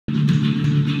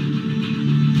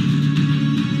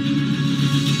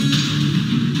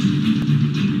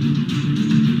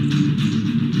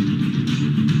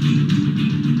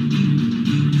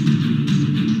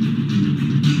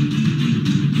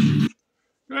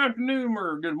afternoon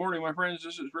or good morning, my friends.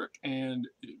 This is Rick, and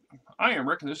I am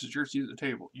Rick, and this is your seat at the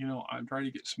table. You know, I'm trying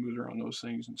to get smoother on those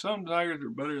things, and some tigers are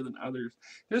better than others.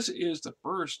 This is the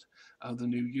first of the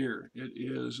new year. It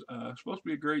is supposed to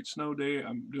be a great snow day.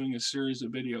 I'm doing a series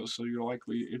of videos, so you're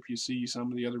likely, if you see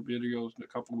some of the other videos in a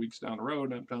couple of weeks down the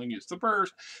road, I'm telling you it's the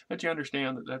first, that you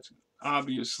understand that that's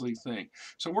obviously thing.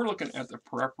 So we're looking at the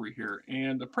Preppery here,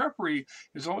 and the Preppery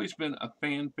has always been a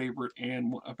fan favorite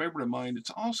and a favorite of mine.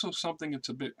 It's also something that's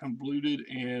a bit convoluted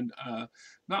and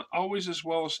not always as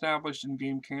well established in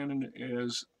game canon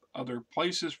as other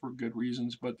places for good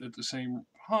reasons, but at the same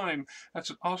time, that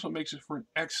also makes it for an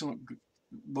excellent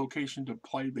location to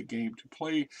play the game, to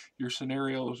play your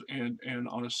scenarios and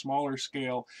on a smaller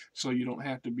scale, so you don't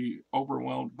have to be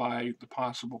overwhelmed by the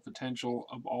possible potential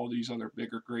of all these other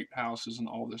bigger great houses and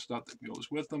all this stuff that goes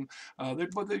with them.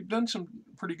 But they've done some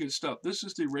pretty good stuff. This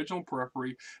is the original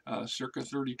Periphery, circa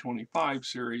 3025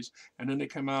 series, and then they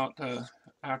come out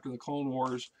after the Clone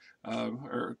Wars,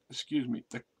 or excuse me,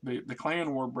 the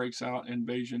Clan War breaks out,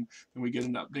 invasion, and we get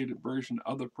an updated version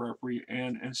of the Periphery.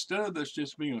 And instead of this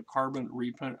just being a carbon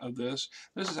reprint of this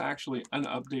is actually an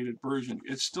updated version.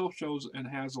 It still shows and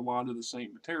has a lot of the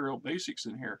same material basics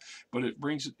in here, but it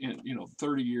brings it in,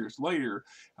 30 years later,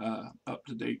 up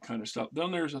to date kind of stuff.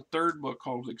 Then there's a third book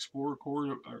called Explorer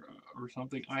Core or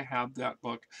something. I have that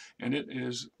book, and it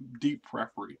is deep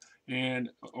Periphery. And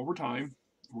over time,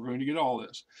 we're going to get all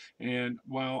this. And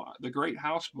while the Great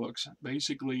House books,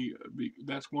 basically,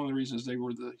 that's one of the reasons they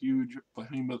were the huge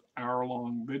behemoth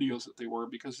hour-long videos that they were,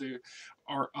 because they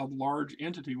are a large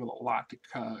entity with a lot to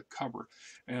cover.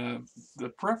 The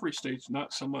Periphery states,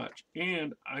 not so much.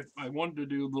 And I wanted to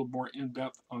do a little more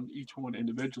in-depth on each one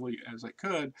individually as I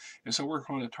could. And so we're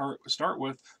going to start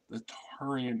with the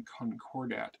Taurian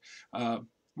Concordat.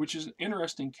 Which is an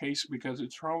interesting case because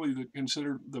it's probably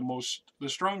considered the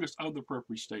strongest of the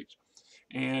Periphery states.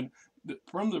 And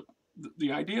from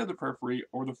the idea of the Periphery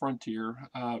or the frontier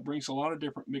brings a lot of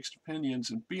different mixed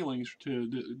opinions and feelings to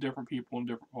different people and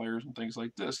different players and things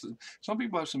like this. Some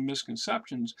people have some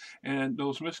misconceptions, and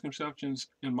those misconceptions,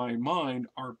 in my mind,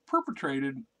 are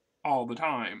perpetrated all the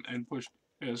time and pushed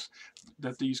as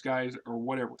that these guys or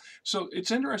whatever. So it's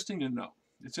interesting to know.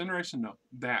 It's interesting to know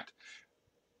that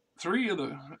three of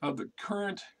the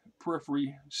current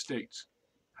Periphery states,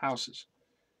 houses,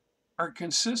 are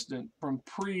consistent from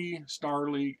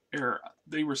pre-Star League era.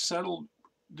 They were settled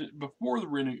before the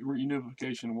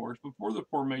reunification wars, before the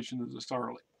formation of the Star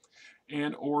League,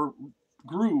 and or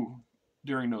grew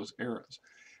during those eras.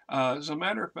 As a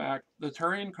matter of fact, the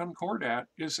Taurian Concordat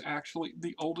is actually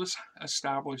the oldest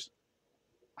established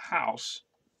house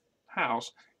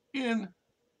in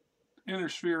Inner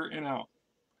Sphere and out.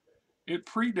 It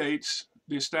predates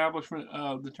the establishment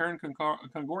of the Taurian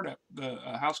Concordat. The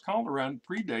House Calderon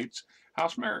predates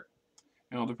House Merrick.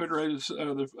 The Federated,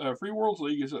 the Free Worlds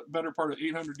League is a better part of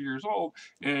 800 years old,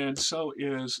 and so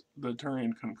is the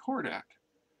Taurian Concordat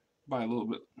by a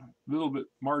little bit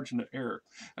margin of error.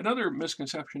 Another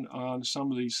misconception on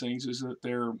some of these things is that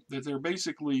they're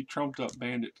basically trumped up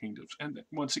bandit kingdoms, and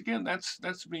once again,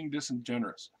 that's being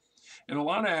disingenuous. In a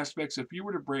lot of aspects, if you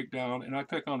were to break down, and I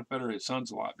pick on the Federated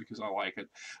Suns a lot because I like it,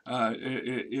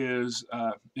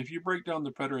 if you break down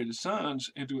the Federated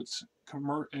Suns into its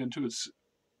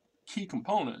key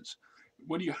components,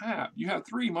 what do you have? You have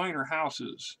three minor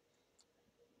houses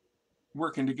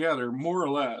working together, more or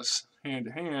less, hand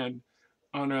to hand,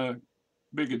 on a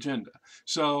big agenda.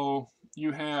 So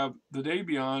you have the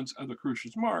Dabions of the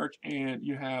Crucius March, and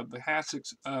you have the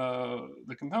Hassocks,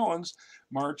 the Compellans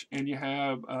March, and you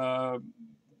have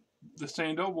the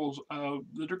Sandobles of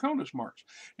the Draconis March.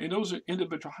 And those are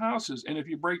individual houses. And if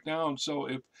you break down, so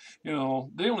if,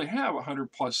 they only have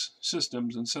 100 plus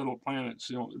systems and settled planets,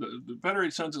 the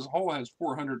Federated Suns as a whole has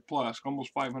 400 plus,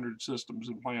 almost 500 systems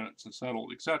and planets and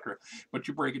settled, etc. But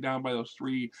you break it down by those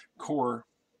three core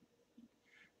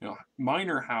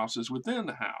minor houses within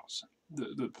the house,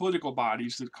 the political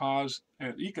bodies that cause,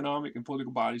 economic and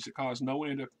political bodies that cause no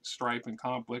end of strife and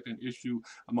conflict and issue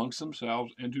amongst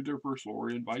themselves and to their first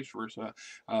glory and vice versa.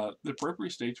 The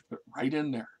Periphery states are put right in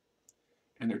there,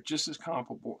 and they're just as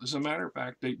comparable. As a matter of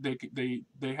fact,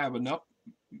 they have enough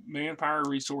manpower,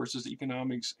 resources,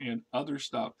 economics, and other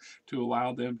stuff to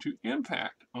allow them to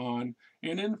impact on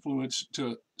and influence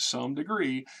to some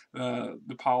degree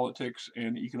the politics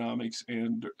and economics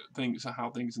and things, how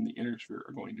things in the inner sphere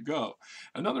are going to go.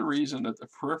 Another reason that the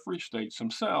Periphery states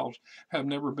themselves have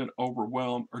never been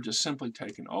overwhelmed or just simply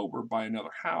taken over by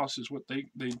another house is what they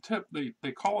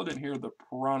call it in here the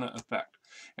piranha effect.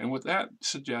 And what that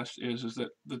suggests is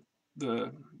that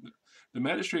the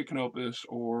Magistrate Canopus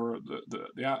or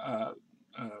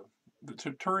the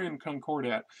the Taurian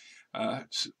Concordat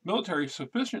military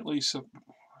sufficiently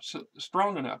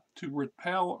strong enough to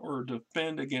repel or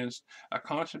defend against a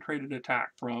concentrated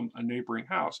attack from a neighboring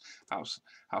House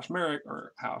Merrick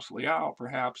or House Leal,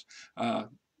 perhaps,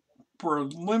 for a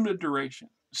limited duration,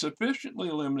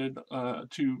 sufficiently limited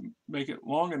to make it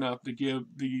long enough to give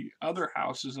the other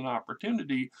houses an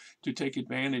opportunity to take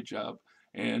advantage of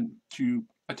and to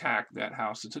attack that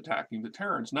house that's attacking the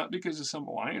Terrans, not because of some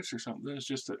alliance or something. It's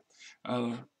just that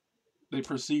uh, they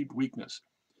perceived weakness.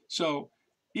 So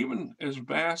even as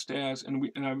vast as,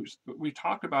 we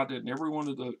talked about it in every one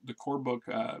of the core book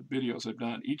videos I've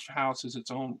done. Each house has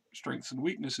its own strengths and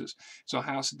weaknesses. So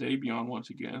House Dabion, once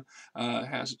again,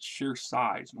 has its sheer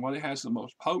size, and while it has the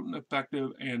most potent,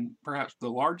 effective, and perhaps the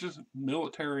largest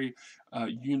military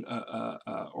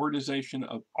organization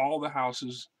of all the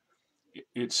houses,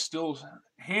 it's still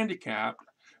handicapped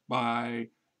by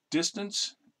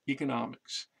distance,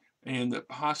 economics, and the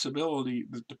possibility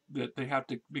that they have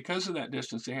to, because of that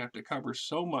distance, they have to cover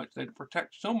so much, they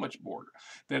protect so much border,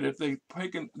 that if they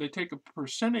take a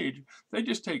percentage, they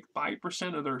just take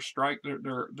 5% of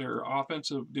their their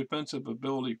offensive defensive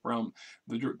ability from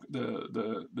the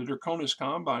Draconis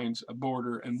Combines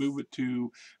border and move it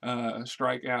to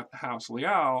strike at House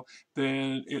Leal,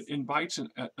 then it invites an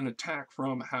attack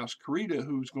from House Karita,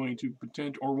 who's going to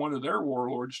or one of their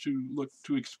warlords to look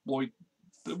to exploit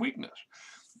the weakness.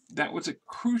 That was a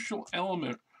crucial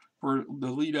element for the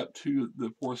lead up to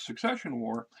the Fourth Succession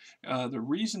War. The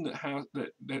reason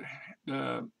that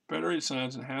Federated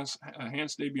Sons and Hans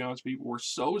Dabion's people were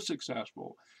so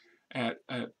successful at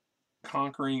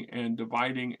conquering and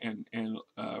dividing and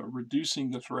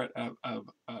reducing the threat of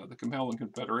the compelling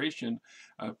Confederation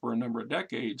for a number of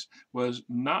decades was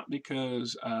not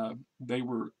because they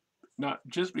were not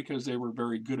just because they were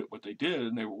very good at what they did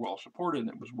and they were well supported and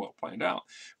it was well planned out,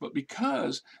 but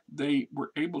because they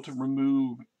were able to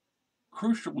remove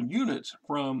crucial units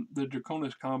from the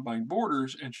Draconis Combine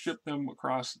borders and ship them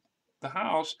across the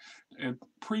house and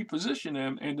pre-position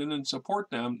them and then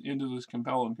support them into this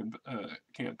compelling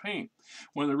campaign.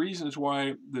 One of the reasons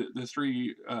why the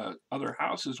three other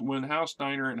houses, when House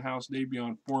Steiner and House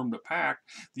Dabion formed a pact,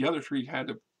 the other three had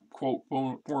to quote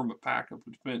form a pact of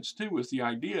defense too, was the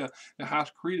idea that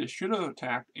House Karita should have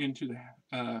attacked into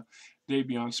the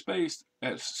Dabion space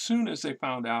as soon as they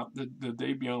found out that the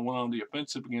Dabion went on the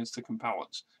offensive against the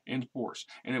Compellents in force.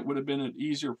 And it would have been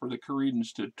easier for the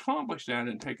Caridans to accomplish that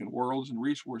and taken worlds and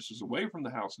resources away from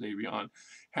the House Dabion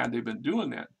had they been doing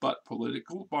that. But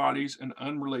political bodies and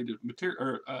unrelated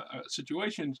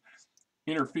situations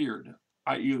interfered,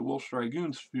 i.e. the Wolf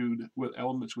Dragoons feud with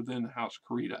elements within House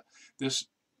Karita. This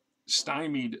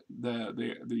stymied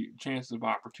the chances of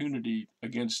opportunity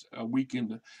against a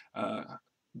weakened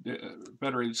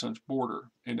Federated Sons border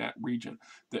in that region.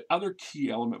 The other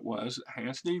key element was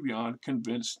Hans Dabion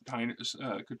convinced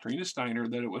Katrina Steiner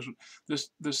that it was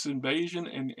this invasion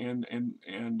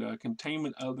and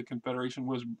containment of the Confederation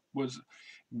was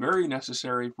very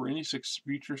necessary for any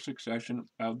future succession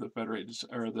of the Federated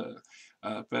or the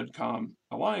FedCom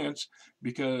alliance,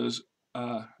 because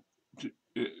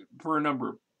for a number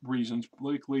of reasons,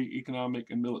 politically, economic,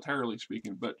 and militarily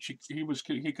speaking. But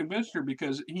he convinced her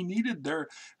because he needed the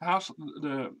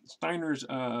Steiner's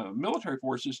military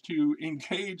forces to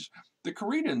engage the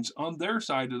Caridans on their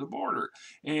side of the border.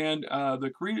 And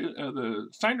the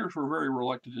Steiners were very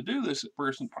reluctant to do this at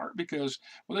first, in part because,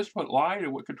 well, this put lie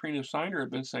to what Katrina Steiner had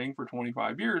been saying for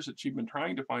 25 years, that she'd been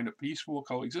trying to find a peaceful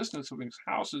coexistence amongst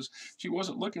houses. She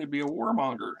wasn't looking to be a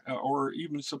warmonger or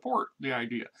even support the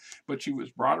idea. But she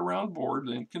was brought around board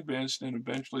and convinced, and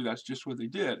eventually that's just what they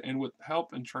did. And with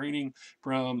help and training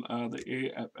from the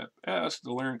AFFS, the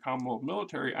Taurian Commonwealth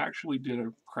military actually did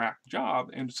a crack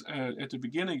job. And at the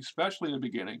beginning, especially in the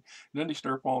beginning, then they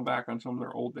start falling back on some of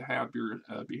their old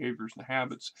behaviors and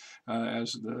habits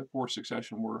as the Fourth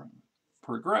Succession War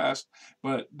progressed,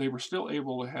 but they were still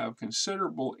able to have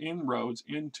considerable inroads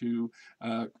into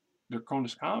the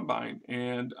Draconis Combine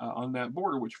and on that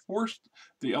border, which forced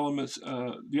the elements,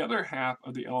 the other half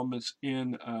of the elements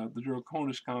in the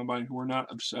Draconis Combine, who were not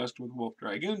obsessed with Wolf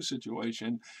Dragoon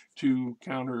situation, to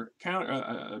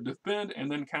defend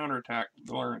and then counterattack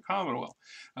the Taurian Commonwealth.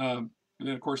 And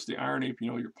then, of course, the irony, if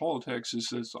you know your politics, is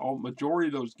that majority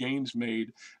of those gains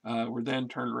made were then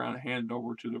turned around and handed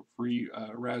over to the Free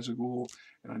Razagul,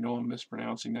 and I know I'm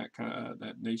mispronouncing that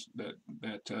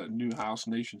new house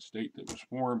nation state that was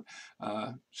formed.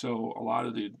 So a lot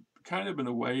of the kind of in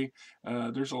a way,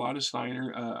 there's a lot of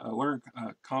Steiner,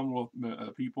 Commonwealth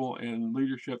people and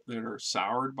leadership that are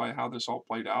soured by how this all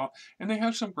played out, and they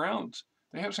have some grounds.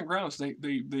 They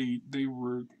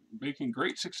were making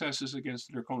great successes against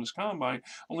the Draconis Combine,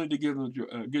 only to give them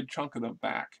a good chunk of them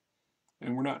back.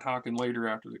 And we're not talking later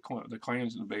after the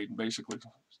clans invade and basically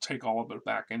take all of it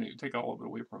back and take all of it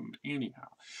away from them anyhow.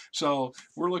 So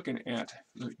we're looking at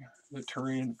the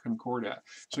Taurian Concordat.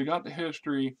 So we got the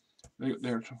history.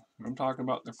 I'm talking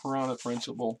about the Piranha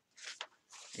Principle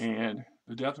and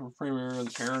the death of a premier, the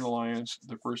Terran Alliance,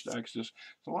 the first Exodus.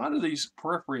 So a lot of these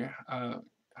periphery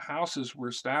houses were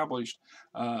established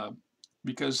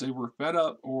because they were fed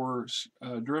up or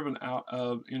driven out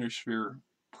of inner sphere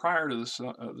prior to the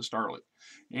Starlet.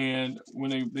 And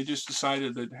when they just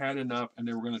decided they'd had enough and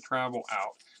they were going to travel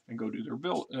out and go do their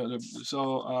build.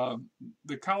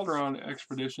 The Calderon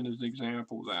expedition is an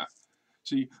example of that.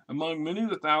 See, among many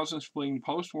of the thousands fleeing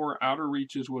post-war outer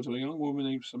reaches was a young woman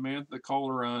named Samantha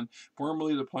Calderon,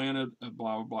 formerly the planet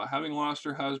blah, blah, blah. Having lost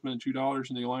her husband and $2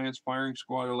 in the Alliance firing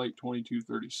squad in late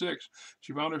 2236,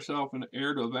 she found herself an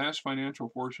heir to a vast financial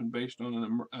fortune based on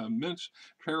an immense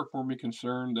terraforming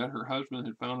concern that her husband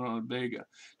had founded on Vega.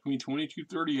 Between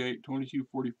 2238 and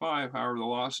 2245, however, the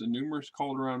loss of numerous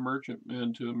Calderon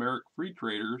merchantmen to American free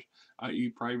traders,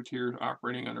 i.e. privateers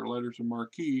operating under letters of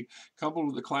marque, coupled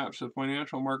with the collapse of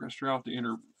financial markets throughout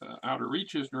the outer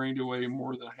reaches, drained away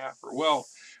more than half her wealth.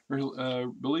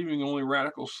 Believing only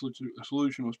radical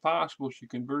solution was possible, she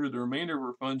converted the remainder of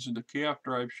her funds into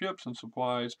KF-drive ships and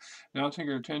supplies, announcing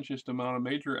her intentions to mount a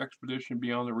major expedition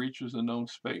beyond the reaches of known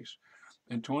space.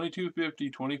 In 2250,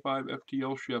 25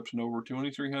 FTL ships and over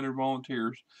 2,300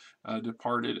 volunteers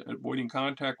departed, avoiding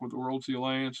contact with the World's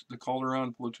Alliance. The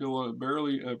Calderon flotilla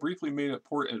briefly made a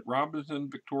port at Robinson,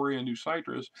 Victoria, and New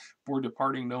Citrus before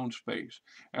departing known space.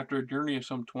 After a journey of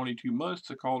some 22 months,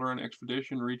 the Calderon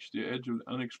expedition reached the edge of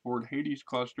the unexplored Hades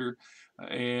cluster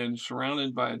and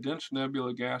surrounded by a dense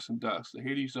nebula, gas, and dust. The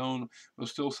Hades zone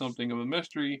was still something of a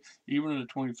mystery, even in the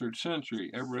 23rd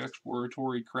century. Every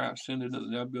exploratory craft sent into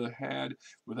the nebula had,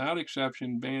 without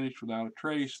exception, vanished without a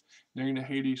trace, nearing the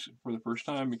Hades for the first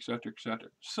time, etc., etc.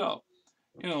 So,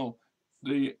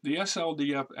 the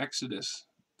SLDF Exodus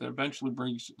that eventually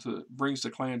brings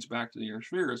the clans back to the inner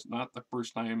sphere is not the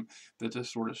first time that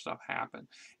this sort of stuff happened.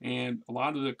 And a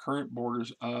lot of the current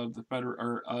borders of the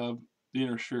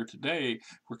inner sphere today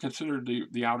were considered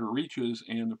the outer reaches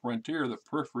and the frontier, the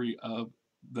periphery of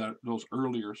those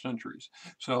earlier centuries.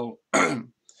 So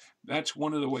that's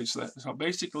one of the ways so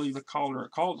basically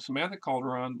Samantha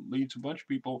Calderon leads a bunch of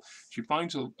people. She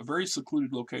finds a very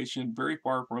secluded location, very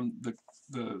far from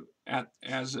at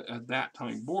that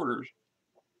time borders.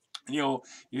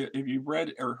 If you've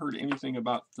read or heard anything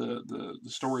about the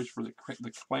stories for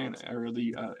the clan or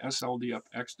the SLDF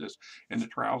Exodus and the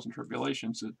trials and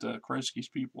tribulations that Kerensky's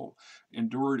people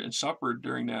endured and suffered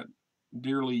during that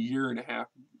nearly year and a half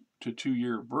to 2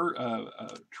 year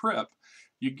trip,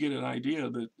 you get an idea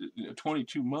that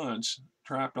 22 months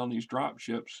trapped on these drop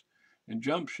ships and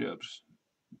jump ships,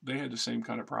 they had the same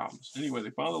kind of problems. Anyway, they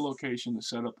found a location to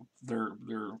set up their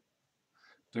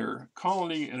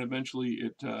colony, and eventually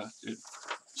it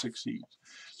succeeds.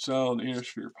 So the inner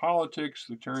sphere politics,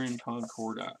 the Taurian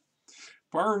Concordat.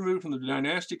 Far removed from the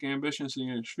dynastic ambitions of the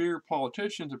inner sphere,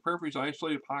 politicians and periphery's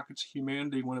isolated pockets of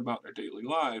humanity went about their daily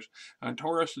lives. On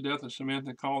Taurus, the death of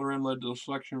Samantha Calderon led to the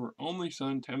selection of her only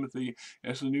son, Timothy,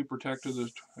 as the new protector of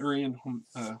the Taurian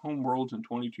homeworlds in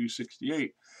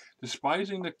 2268.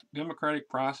 Despising the democratic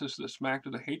process that smacked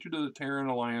of the hatred of the Terran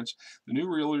Alliance, the new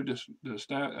ruler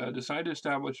decided to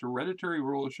establish hereditary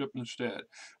rulership instead.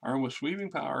 Armed with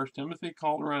sweeping powers, Timothy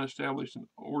Calderon established an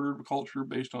ordered culture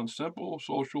based on simple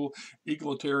social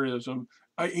egalitarianism,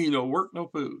 i.e. no work, no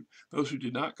food. Those who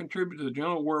did not contribute to the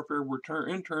general warfare were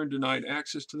in turn denied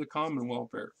access to the common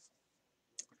welfare.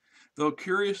 Though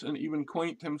curious and even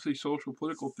quaint, Timothy's social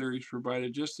political theories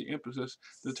provided just the impetus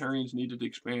the Taurians needed to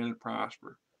expand and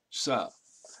prosper. So,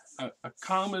 a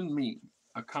common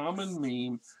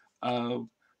meme of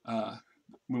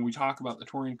when we talk about the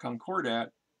Taurian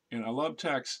Concordat, and I love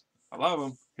texts, I love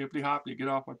them, hippity hoppity, get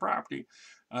off my property,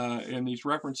 and these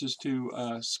references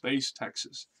to SPACE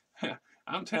TEX.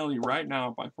 I'm telling you right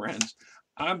now, my friends,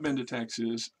 I've been to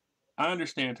Texas. I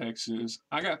understand Texas.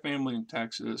 I got family in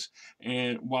Texas,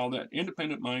 and while that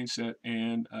independent mindset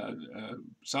and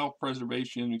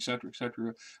self-preservation, etc.,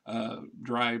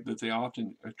 drive that they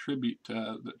often attribute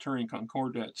the Taurian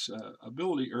Concordat's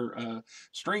ability or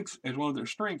strength as one of their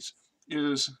strengths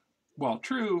is, while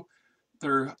true,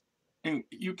 and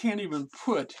you can't even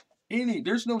put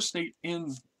there's no state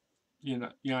in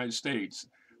the United States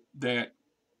that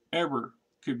ever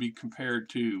could be compared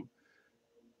to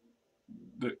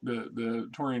the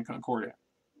Taurian Concordat.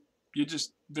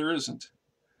 There isn't.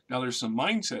 Now there's some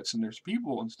mindsets and there's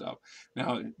people and stuff.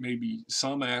 Now maybe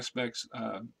some aspects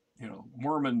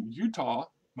Mormon Utah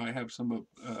might have some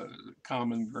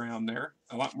common ground there,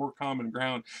 a lot more common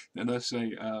ground than, let's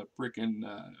say, freakin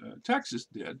Texas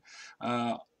did.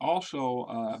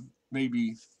 Also,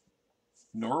 maybe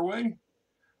Norway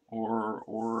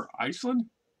or Iceland.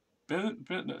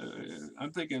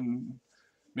 I'm thinking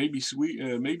maybe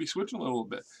maybe Switzerland a little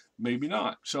bit, maybe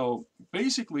not. So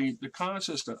basically, the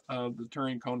concept of the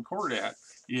Taurian Concordat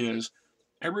is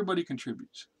everybody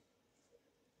contributes.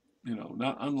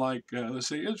 Not unlike, let's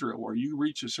say, Israel, where you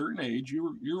reach a certain age, you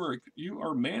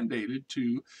are mandated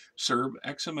to serve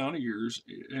X amount of years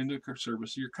in the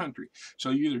service of your country.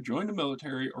 So you either join the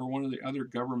military or one of the other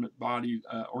government body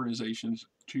organizations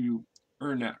to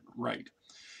earn that right.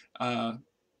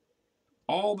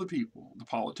 All the people, the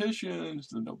politicians,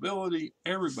 the nobility,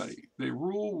 everybody, they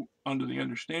rule under the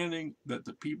understanding that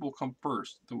the people come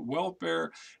first. The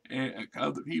welfare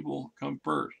of the people come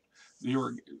first. You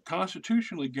are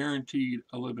constitutionally guaranteed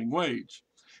a living wage.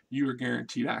 You are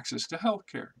guaranteed access to health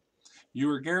care. You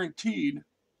are guaranteed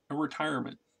a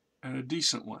retirement, and a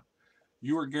decent one.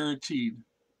 You are guaranteed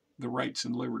the rights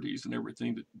and liberties and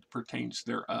everything that pertains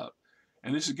thereof.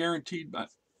 And this is guaranteed by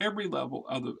every level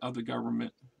of the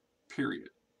government, period,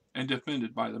 and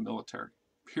defended by the military,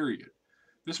 period.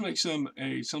 This makes them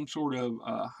some sort of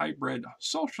hybrid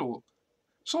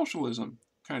socialism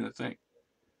kind of thing,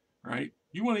 right?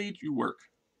 You want to eat, you work.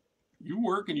 You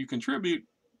work and you contribute,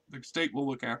 the state will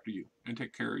look after you and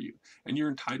take care of you. And you're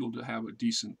entitled to have a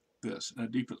decent this and a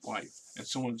decent life and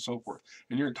so on and so forth.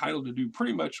 And you're entitled to do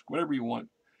pretty much whatever you want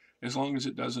as long as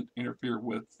it doesn't interfere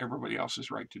with everybody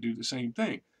else's right to do the same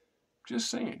thing. Just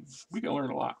saying, we can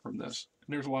learn a lot from this.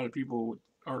 And there's a lot of people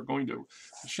are going to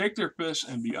shake their fists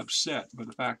and be upset by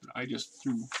the fact that I just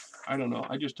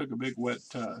took a big wet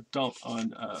dump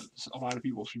on a lot of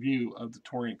people's view of the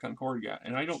Taurian Concordat.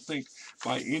 And I don't think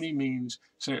by any means,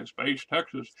 say, SPACE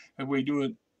Texas, have we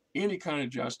doing any kind of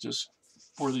justice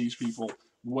for these people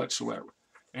whatsoever.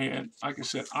 And like I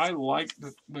said, I like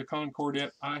the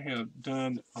Concordat. I have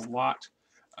done a lot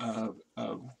of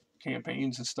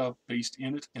campaigns and stuff based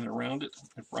in it and around it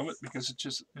and from it, because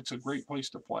it's a great place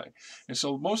to play. And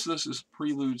so most of this is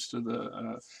preludes to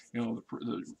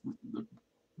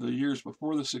the years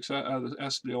before the success of the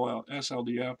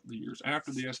SLDF, the years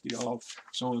after the SDL,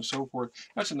 so on and so forth.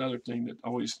 That's another thing that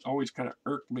always kind of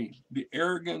irked me: the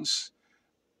arrogance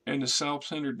and the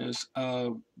self-centeredness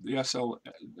of the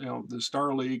the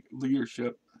Star League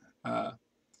leadership, the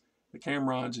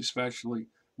Camerons especially,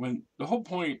 when the whole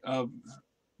point of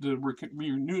the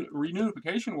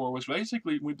reunification war was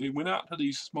basically when they went out to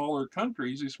these smaller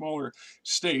countries, these smaller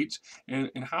states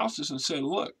and houses and said,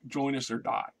 look, join us or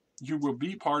die. You will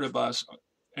be part of us,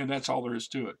 and that's all there is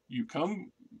to it. You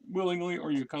come willingly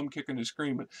or you come kicking and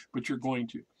screaming, but you're going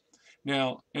to.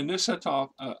 Now, and this sets off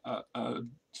a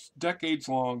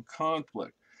decades-long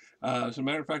conflict. As a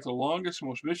matter of fact, the longest,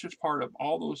 most vicious part of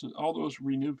all those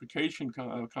reunification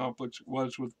conflicts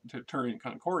was with the Taurian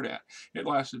Concordat. It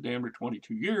lasted damn near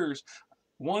 22 years.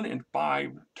 1 in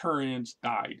 5 Taurians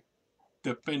died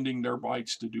defending their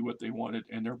rights to do what they wanted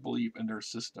and their belief in their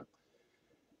system.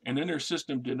 And then their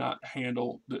system did not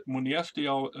handle when the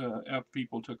SDLF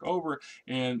people took over,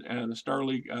 and the Star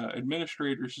League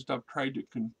administrators and stuff tried to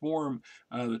conform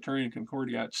the Taurian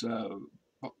Concordat's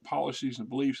policies and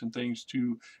beliefs and things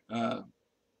to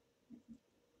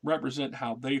represent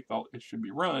how they felt it should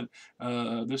be run.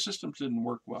 The systems didn't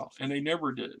work well, and they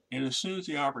never did. And as soon as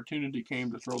the opportunity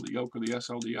came to throw the yoke of the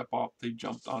SLDF off, they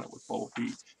jumped on it with both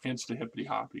feet, hence the hippity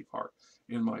hoppity part,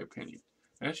 in my opinion.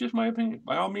 That's just my opinion.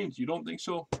 By all means, you don't think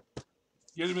so?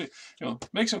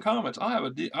 Make some comments. I'll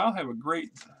have a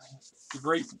great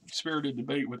spirited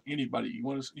debate with anybody. You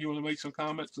want to make some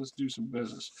comments? Let's do some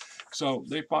business. So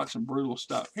they fought some brutal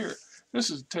stuff. Here,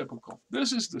 this is typical.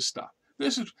 This is the stuff.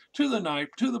 This is to the knife,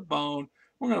 to the bone.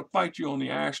 We're going to fight you on the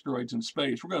asteroids in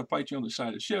space. We're going to fight you on the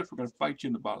side of ships. We're going to fight you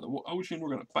in the bottom of the ocean. We're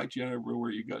going to fight you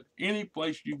everywhere you go. Any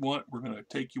place you want, we're going to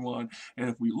take you on. And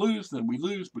if we lose, then we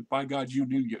lose. But by God, you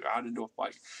knew you got into a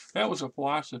fight. That was a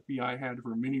philosophy I had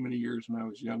for many, many years when I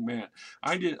was a young man.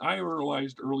 I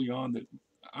realized early on that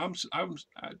I was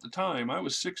at the time, I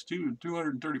was 6'2" and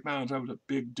 230 pounds. I was a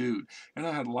big dude, and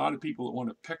I had a lot of people that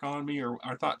wanted to pick on me, or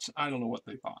I thought, I don't know what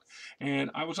they thought.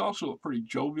 And I was also a pretty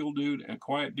jovial dude and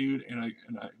quiet dude, and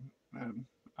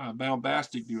a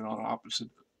bombastic dude on opposite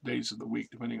days of the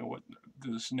week, depending on what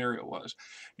the scenario was,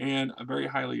 and a very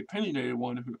highly opinionated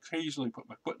one who occasionally put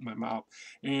my foot in my mouth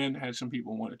and had some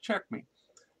people want to check me.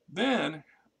 Then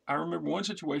I remember one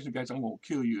situation, the guy said, I'm going to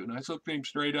kill you. And I looked at him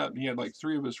straight up, and he had like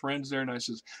 3 of his friends there. And I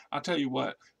says, I'll tell you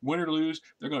what, win or lose,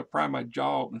 they're going to pry my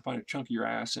jaw and find a chunk of your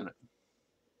ass in it.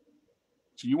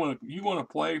 So you want to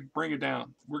play, bring it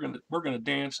down. We're gonna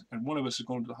dance, and one of us is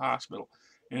going to the hospital,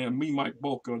 and me might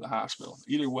both go to the hospital.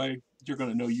 Either way, you're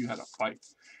gonna know you had a fight,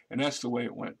 and that's the way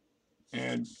it went.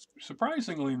 And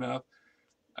surprisingly enough,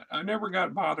 I never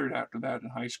got bothered after that in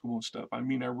high school and stuff. I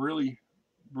mean, I really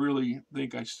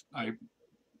think I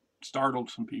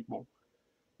startled some people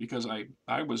because I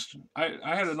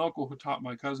had an uncle who taught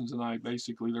my cousins and I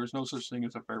basically there's no such thing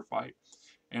as a fair fight.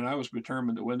 And I was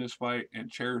determined to win this fight, and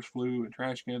chairs flew, and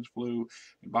trash cans flew,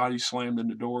 and bodies slammed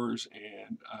into doors,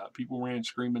 and people ran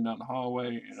screaming down the hallway,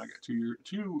 and I got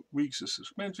 2 weeks of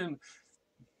suspension.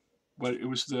 But it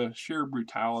was the sheer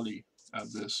brutality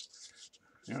of this.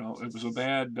 You know, it was a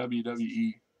bad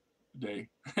WWE day.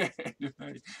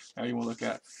 How you want to look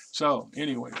at it. So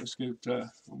anyway, let's get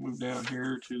we'll move down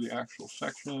here to the actual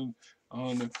section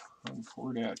on the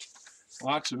Concordat.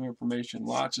 Lots of information,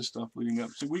 lots of stuff leading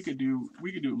up. So we could do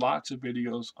lots of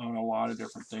videos on a lot of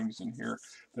different things in here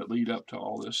that lead up to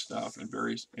all this stuff and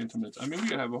various intimates. I mean, we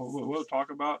could have a whole, we'll talk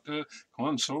about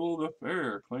Consul de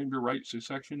Fer claimed her right to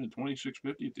section in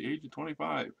 2650 at the age of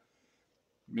 25.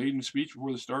 Maiden speech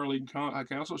before the Starling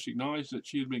Council, she acknowledged that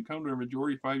she had become to a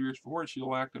majority 5 years before, and she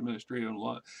lacked administrative and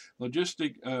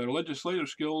legislative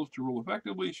skills to rule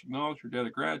effectively. She acknowledged her debt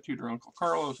of gratitude to her Uncle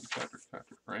Carlos, etc., etc.,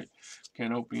 right?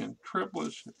 Canopian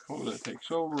triplets, Dakota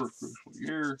takes over, crucial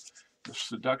year, the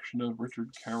seduction of Richard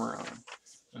Cameron,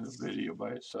 and the video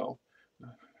by itself,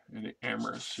 and the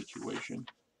amorous situation,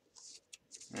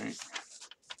 right?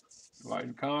 Divide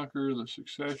and conquer, the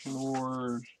succession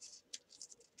wars,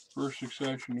 First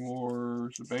Succession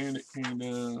Wars, the Bandit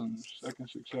Kingdom, Second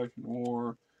Succession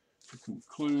War, the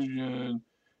conclusion,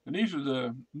 and these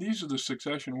are the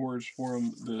succession wars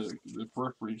from the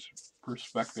periphery's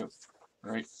perspective,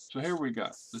 right? So here we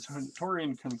got the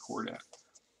Taurian Concordat.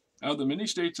 Out of the many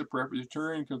states of periphery, the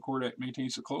Taurian Concordat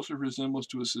maintains the closest resemblance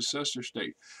to a successor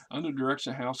state. Under the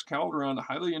direction of House Calderon, the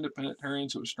highly independent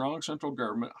Taurians have a strong central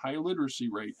government, high literacy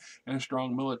rate, and a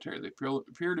strong military. They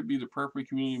appear to be the periphery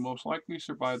community most likely to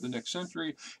survive the next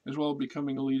century, as well as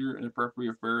becoming a leader in the periphery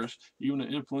affairs, even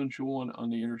an influential one on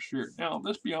the inner sphere. Now,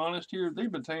 let's be honest here,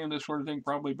 they've been saying this sort of thing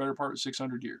probably better part of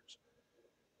 600 years.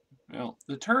 Now,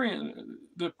 the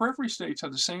periphery states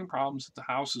have the same problems that the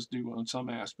houses do on some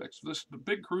aspects. The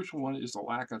big crucial one is the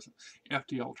lack of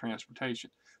FTL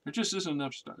transportation. There just isn't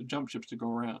enough jump ships to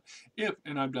go around.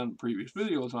 And I've done previous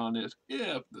videos on this,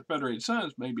 if the Federated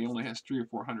Suns maybe only has 300 or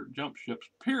 400 jump ships,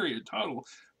 period, total,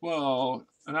 well,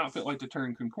 an outfit like the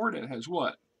Taurian Concordat has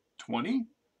what, 20,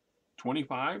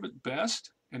 25 at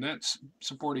best? And that's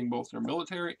supporting both their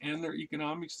military and their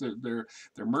economics, their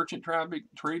merchant traffic,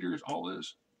 traders, all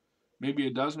this. Maybe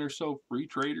a dozen or so free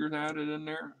traders added in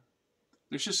there.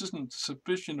 There just isn't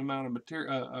sufficient amount of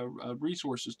material,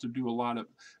 resources to do a lot of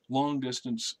long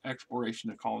distance exploration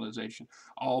and colonization.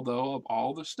 Although of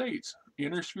all the states,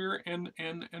 inner sphere and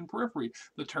periphery,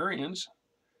 the Taurians,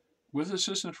 with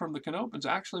assistance from the Canopans,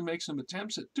 actually make some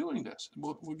attempts at doing this.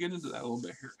 We'll get into that a little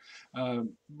bit here.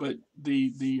 But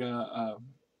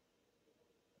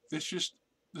it's just,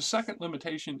 the second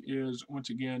limitation is, once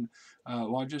again,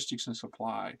 logistics and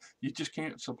supply. You just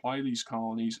can't supply these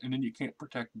colonies, and then you can't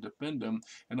protect and defend them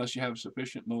unless you have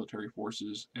sufficient military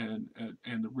forces and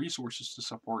the resources to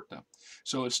support them.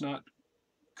 So it's not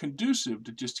conducive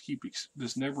to just keep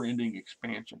this never-ending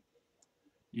expansion.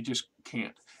 You just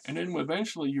can't. And then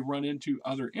eventually you run into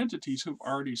other entities who've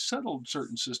already settled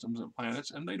certain systems and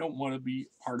planets, and they don't want to be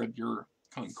part of your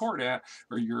Concordat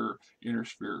or your inner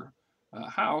sphere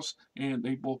house, and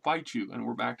they will fight you. And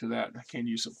we're back to that. Can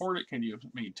you support it? Can you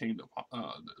maintain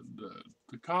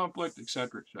the conflict,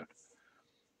 etc., etc.?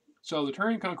 So the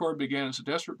Taurian Concord began as a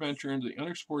desperate venture into the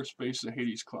unexplored space of the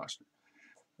Hades cluster.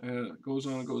 It goes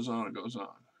on and goes on and goes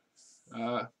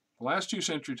on. The last 2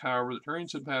 centuries, however, the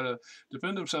Taurians have had to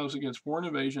defend themselves against foreign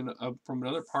invasion from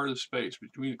another part of space.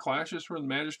 Between the clashes from the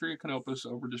Magistracy of Canopus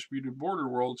over disputed border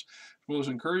worlds, as well as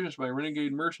incursions by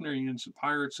renegade mercenary units and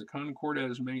pirates, the Concordat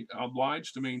is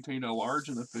obliged to maintain a large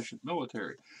and efficient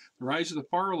military. The rise of the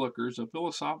Farlookers, a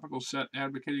philosophical set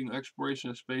advocating the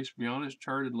exploration of space beyond its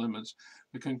charted limits,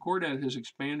 the Concordat has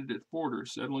expanded its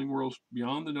borders, settling worlds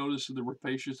beyond the notice of the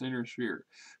rapacious inner sphere.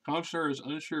 Comstar is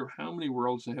unsure of how many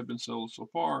worlds that have been settled so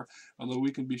far, although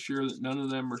we can be sure that none of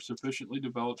them are sufficiently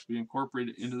developed to be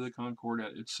incorporated into the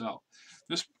Concordat itself.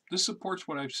 This supports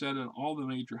what I've said in all the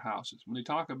major houses. When they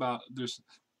talk about this,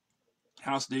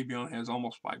 House Davion has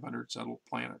almost 500 settled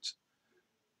planets.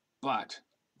 But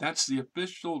that's the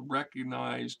official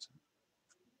recognized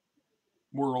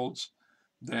worlds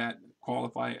that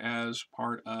qualify as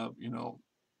part of,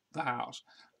 the house.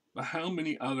 But how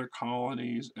many other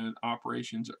colonies and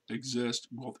operations exist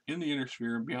both in the inner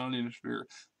sphere and beyond the inner sphere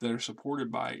that are supported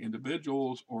by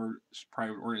individuals or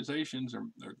private organizations or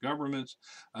governments,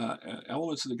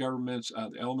 elements of the governments,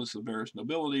 the elements of various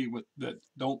nobility that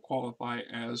don't qualify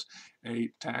as a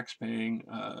tax-paying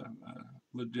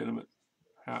legitimate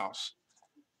house?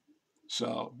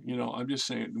 So, I'm just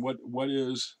saying, what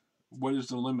is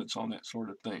the limits on that sort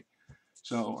of thing?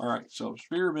 So, all right. So,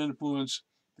 sphere of influence.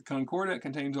 The Concordat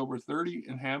contains over 30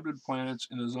 inhabited planets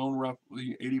in a zone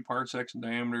roughly 80 parsecs in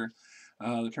diameter.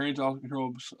 The Taurians also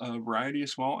control a variety of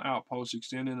small outposts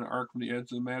extending an arc from the edge of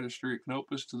the Magistrate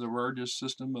Canopus to the largest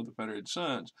system of the Federated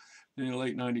Suns. In the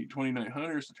late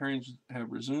 2900s, the Taurians have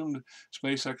resumed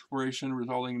space exploration,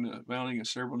 resulting in the founding of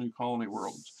several new colony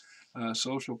worlds.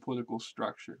 Social political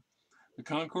structure. The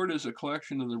Concord is a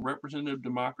collection of the representative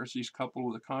democracies coupled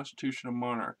with a constitutional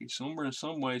monarchy, similar in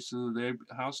some ways to the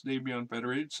House Dabion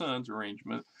Federated Sons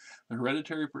arrangement. The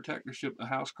hereditary protectorship of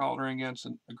House Calderon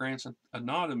grants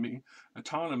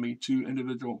autonomy to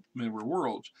individual member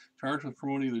worlds. Charged with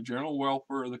promoting the general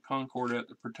welfare of the Concordat,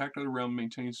 the protector of the realm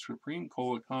maintains supreme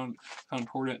control of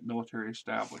Concordat military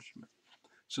establishment.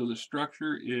 So the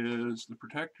structure is the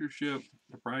protectorship,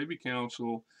 the Privy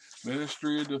Council,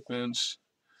 Ministry of Defense,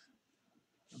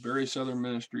 various other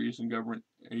ministries and government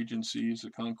agencies, the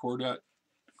Concordat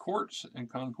courts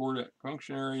and Concordat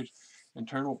functionaries,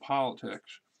 internal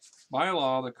politics. By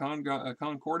law, the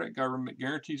Concordat government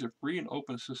guarantees a free and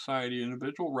open society,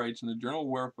 individual rights, and the general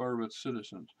welfare of its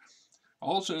citizens.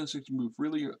 All citizens can move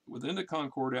freely within the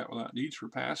Concordat without needs for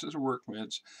passes or work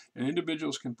permits, and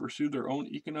individuals can pursue their own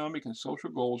economic and social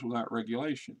goals without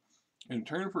regulation. In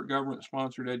return for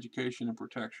government-sponsored education and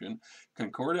protection,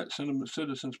 Concordat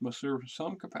citizens must serve in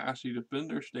some capacity to defend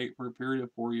their state for a period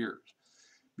of 4 years.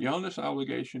 Beyond this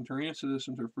obligation, Taurian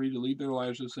citizens are free to lead their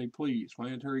lives as they please.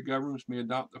 Planetary governments may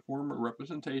adopt the form of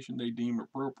representation they deem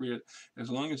appropriate,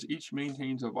 as long as each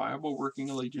maintains a viable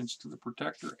working allegiance to the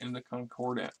Protector and the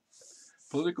Concordat.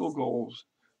 Political goals.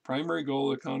 Primary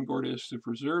goal of the Concordat is to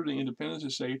preserve the independence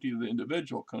and safety of the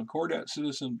individual. Concordat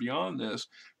citizen beyond this,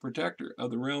 protector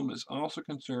of the realm, is also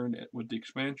concerned with the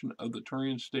expansion of the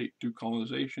Taurian state through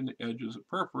colonization the edges of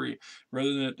periphery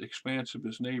rather than at the expanse of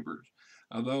his neighbors.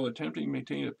 Although attempting to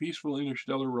maintain a peaceful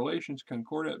interstellar relations,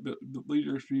 Concordat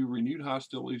leaders view renewed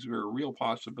hostilities as a real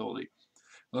possibility.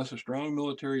 Thus, a strong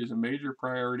military is a major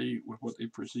priority with what they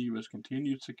perceive as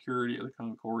continued security of the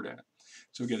Concordat.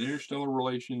 So we get interstellar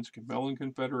relations, compelling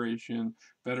confederation,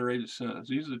 federated sons.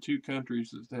 These are the two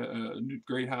countries that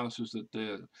great houses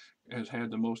that has had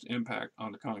the most impact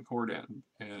on the Concordat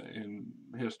in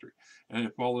history, and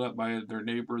it followed up by their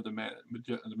neighbor,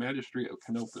 the Magistrate of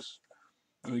Canopus.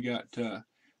 And we got the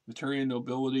Taurian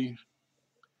nobility.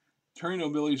 Taurian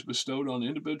nobility is bestowed on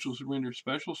individuals who render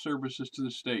special services to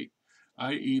the state,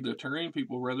 i.e., the Taurian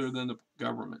people rather than the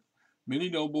government. Many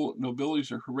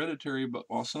nobilities are hereditary, but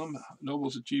while some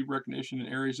nobles achieve recognition in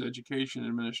areas of education and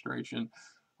administration,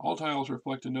 all titles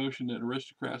reflect the notion that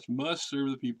aristocrats must serve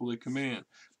the people they command.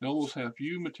 Nobles have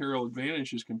few material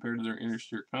advantages compared to their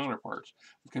inner-sphere counterparts,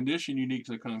 a condition unique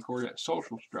to the Concordat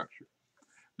social structure.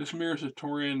 This mirrors a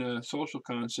Taurian social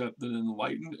concept that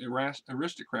enlightened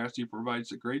aristocracy provides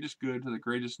the greatest good to the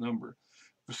greatest number.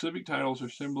 Specific titles are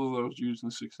similar to those used in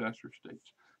the successor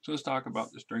states. So let's talk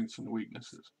about the strengths and the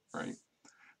weaknesses, right?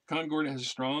 Concordat has a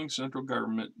strong central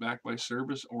government backed by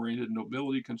service-oriented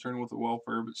nobility concerned with the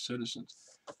welfare of its citizens,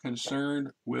 concerned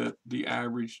with the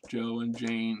average Joe and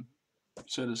Jane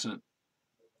citizen.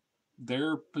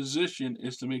 Their position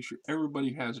is to make sure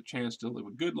everybody has a chance to live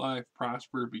a good life,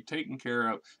 prosper, be taken care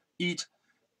of, eat,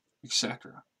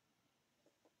 etc.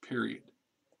 Period.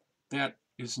 That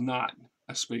is not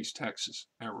a Space Texas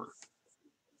ever,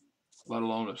 let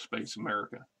alone a Space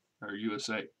America or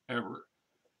USA ever.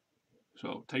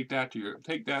 So take that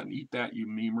and eat that, you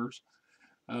memers.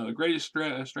 The greatest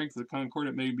strength of the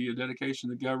Concordat may be a dedication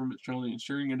to the government shown in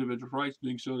ensuring individual rights,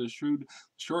 doing so to shrewd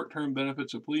short-term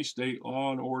benefits of police state,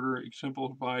 law and order, a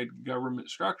simplified government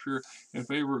structure in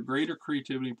favor of greater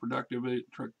creativity and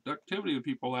productivity of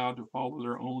people allowed to follow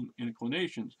their own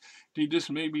inclinations. Indeed, this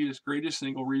may be the greatest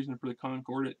single reason for the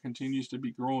Concordat continues to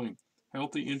be growing.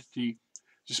 Healthy entity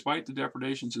despite the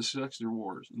depredations of successor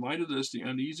wars. In light of this, the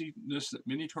uneasiness that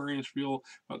many Taurians feel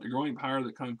about the growing power of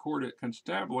the Concordat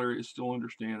constabulary is still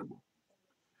understandable.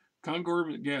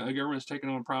 Concordat government has taken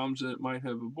on problems that it might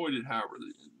have avoided, however.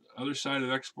 The other side of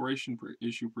the exploration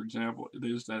issue, for example,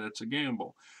 is that it's a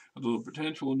gamble. Although the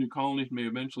potential of new colonies may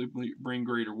eventually bring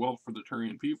greater wealth for the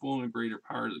Taurian people and a greater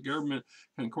power to the government,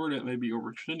 Concordat may be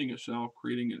overextending itself,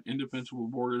 creating indefensible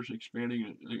borders,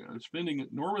 expanding, spending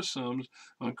enormous sums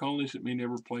on colonies that may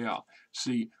never play out.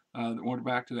 See, Went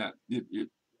back to that.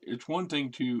 It's one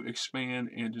thing to expand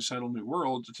and to settle new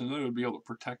worlds. It's another to be able to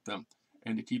protect them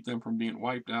and to keep them from being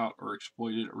wiped out or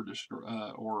exploited or destroyed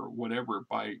or whatever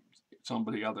by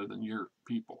somebody other than your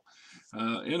people.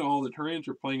 In all, the Taurians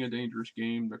are playing a dangerous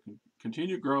game. Their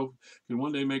continued growth can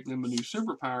one day make them a new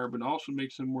superpower, but also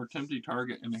makes them a more tempting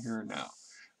target in the here and now.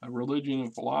 Religion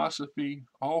and philosophy.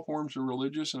 All forms of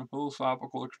religious and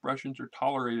philosophical expressions are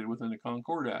tolerated within the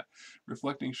Concordat,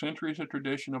 reflecting centuries of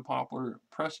tradition and popular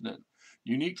precedent.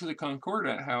 Unique to the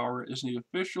Concordat, however, is the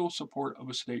official support of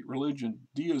a state religion,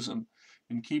 deism,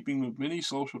 in keeping with many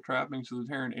social trappings of the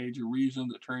Terran Age, a reason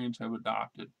the Turians have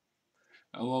adopted.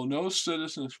 Although no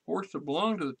citizen is forced to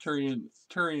belong to the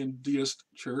Turian deist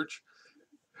church,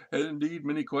 and indeed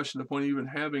many question the point of even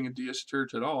having a deist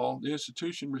church at all, the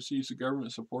institution receives the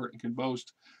government support and can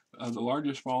boast the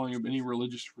largest following of any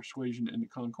religious persuasion in the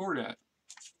Concordat.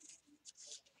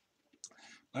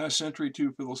 Last century,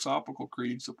 two philosophical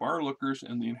creeds, the Farlookers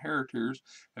and the Inheritors,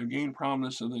 have gained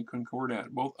prominence in the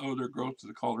Concordat. Both owe their growth to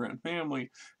the Calderon family,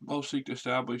 and both seek to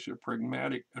establish a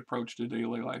pragmatic approach to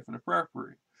daily life in the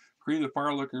periphery. Creed of the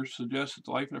Farlookers suggests that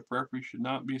life in the periphery should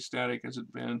not be static as it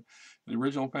had been. The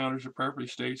original founders of periphery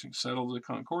states and settled the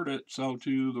Concordat, so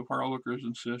too the Farlookers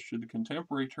insist should the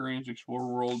contemporary Turians explore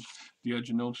worlds the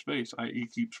edge of known space, i.e.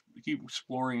 keep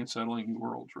exploring and settling new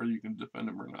worlds, whether you can defend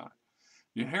them or not.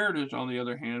 The Inheritors, on the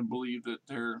other hand, believe that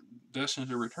they're destined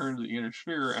to return to the inner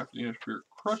sphere after the inner sphere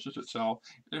crushes itself.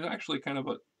 There's actually kind of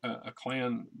a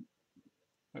clan,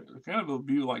 kind of a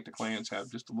view like the clans have,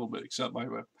 just a little bit, except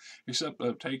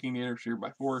taking the inner sphere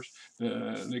by force.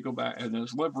 They go back, and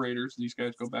as liberators, these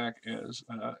guys go back as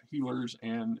healers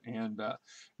and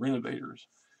renovators.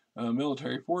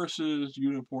 Military forces,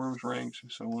 uniforms, ranks,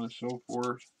 so on and so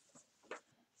forth.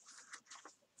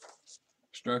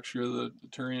 Structure of the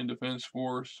Turian Defense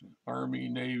Force, Army,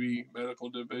 Navy, Medical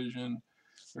Division,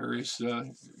 various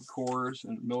corps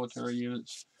and military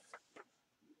units.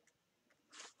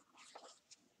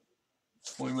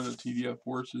 Deployment of TDF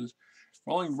forces.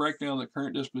 Following breakdown of the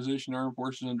current disposition, armed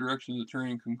forces and direction of the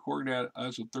Taurian Concordat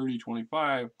as of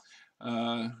 3025.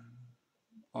 Blah,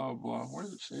 blah. Where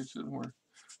does it say it's in where?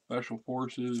 Special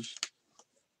forces.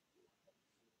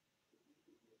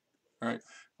 All right.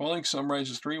 Following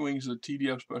summarizes three wings of the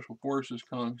TDF Special Forces,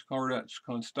 Concordat's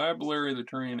Constabulary, the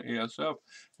Taurian ASF,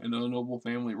 and the Noble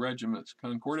Family Regiments.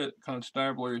 Concordat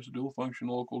Constabulary is a dual-function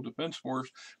local defense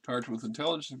force charged with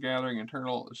intelligence gathering,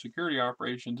 internal security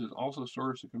operations, is also a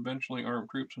source of conventionally armed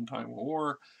troops in time of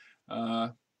war.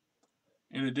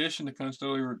 In addition, the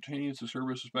Constabulary retains the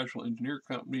service of Special Engineer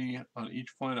Company on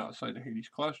each planet outside the Hades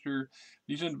cluster.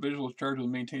 These individuals are charged with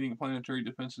maintaining planetary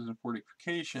defenses and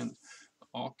fortifications.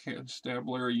 All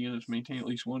constabulary units maintain at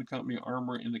least one company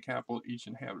armor in the capital of each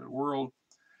inhabited world.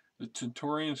 The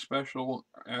Taurian Special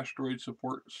Asteroid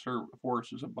Support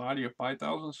Force is a body of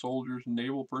 5,000 soldiers and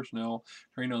naval personnel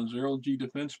trained on zero-G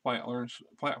defense platforms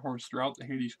throughout the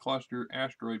Hades cluster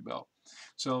asteroid belt.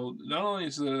 So not only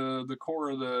is the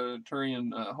core of the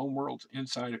Taurian homeworld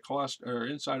inside a cluster, or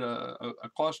inside a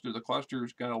cluster, the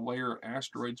cluster's got a layer of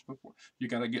asteroids before you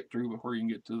got to get through before you can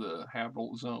get to the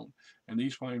habitable zone. And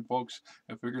these fine folks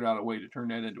have figured out a way to turn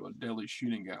that into a deadly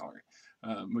shooting gallery.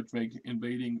 Which makes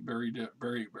invading very,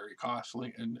 very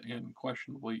costly and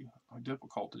questionably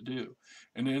difficult to do.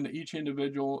 And then each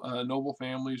individual noble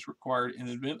family is required, in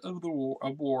event of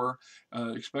war,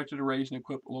 expected to raise and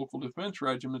equip local defense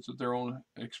regiments at their own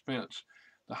expense.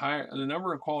 The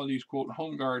number and quality of these, quote,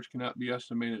 home guards cannot be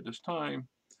estimated at this time,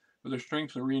 but their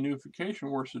strength in the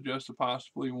reunification war suggests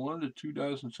possibly 1 to 2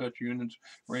 dozen such units,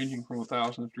 ranging from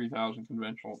 1,000 to 3,000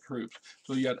 conventional troops.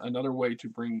 So yet another way to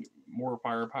bring more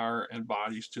firepower and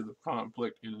bodies to the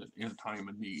conflict in time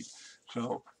of need.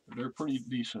 So they're pretty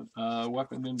decent.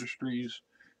 Weapon industries.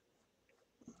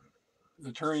 The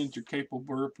Turians are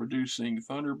capable of producing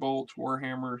Thunderbolts,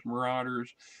 Warhammers,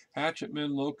 Marauders,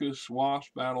 Hatchetmen, Locusts, Wasp,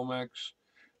 Battle Mechs,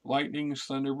 Lightnings,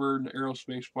 Thunderbird, and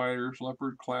Aerospace Fighters,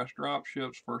 Leopard-class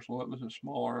dropships, personal weapons, and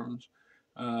small arms,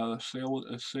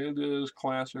 Sailors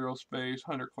class aerospace,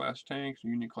 Hunter-class tanks,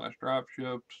 Union-class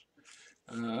dropships,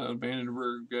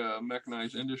 Vandenberg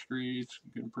Mechanized Industries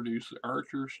can produce the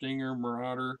Archer, Stinger,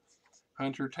 Marauder,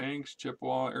 Hunter tanks,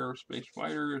 Chippewa aerospace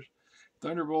fighters,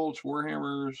 Thunderbolts,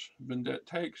 Warhammers, Vendette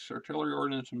tanks, artillery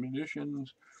ordnance and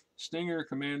munitions, Stinger,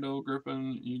 Commando,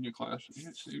 Griffin, Union class.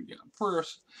 Yeah, for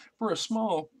a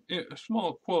small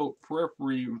quote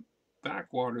periphery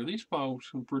backwater, these folks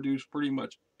can produce pretty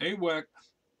much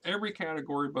every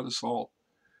category but assault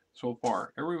so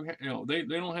far. They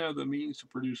don't have the means to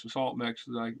produce assault mechs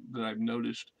that I've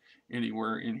noticed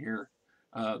anywhere in here.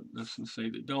 This is to say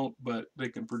they don't, but they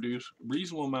can produce a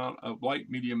reasonable amount of light,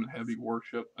 medium, and heavy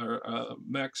warship or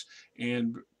mechs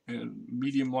and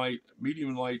medium light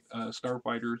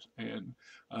starfighters and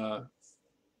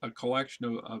a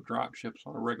collection of drop ships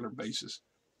on a regular basis.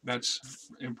 That's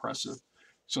impressive.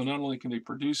 So not only can they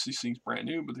produce these things brand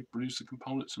new, but they produce the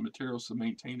components and materials to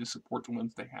maintain and support the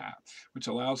ones they have, which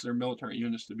allows their military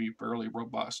units to be fairly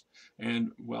robust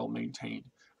and well maintained.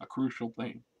 A crucial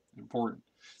thing, important.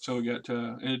 So we got,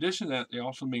 in addition to that, they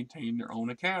also maintain their own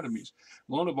academies.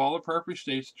 Alone of all the appropriate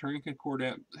states, the Taurian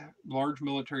Concordat large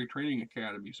military training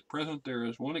academies. At present, there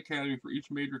is one academy for each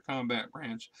major combat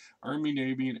branch: Army,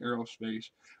 Navy, and Aerospace.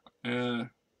 Uh,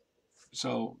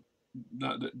 so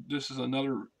this is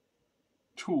another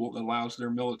tool that allows their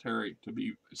military to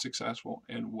be successful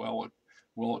and well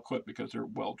equipped because they're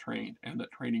well trained, and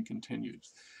that training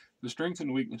continues. The strengths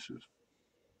and weaknesses.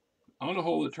 On the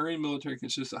whole, the Taurian military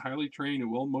consists of highly trained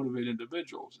and well-motivated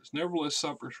individuals. It nevertheless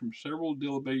suffers from several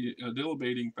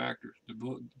debilitating factors.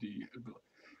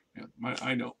 Yeah,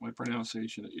 I know my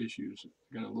pronunciation issues.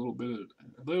 Got a little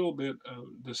bit of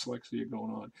dyslexia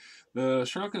going on. The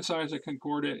shrunken size of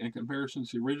Concordat in comparison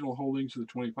to the original holdings of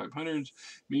the 2500s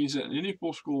means that in any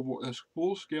full-scale war,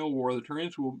 the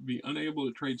Taurians will be unable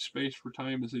to trade space for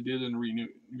time as they did in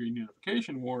the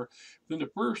reunification war. Within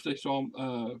the first, they saw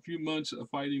a few months of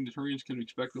fighting. The Taurians can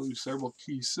expect to lose several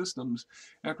key systems,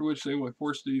 after which they will be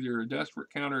forced to either a desperate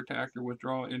counterattack or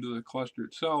withdraw into the cluster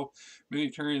itself. Many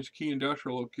Taurians' key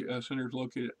industrial centers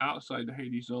located outside the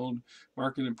Hades zone,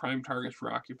 marking them prime targets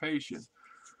for occupation.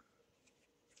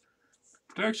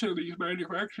 Protection of these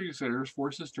manufacturing centers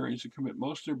forces Taurians to commit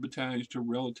most of their battalions to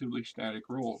relatively static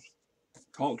roles.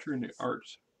 Culture and the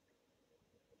arts.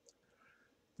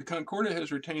 The Concordat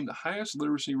has retained the highest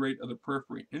literacy rate of the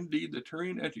periphery. Indeed, the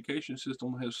Taurian education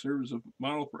system has served as a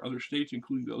model for other states,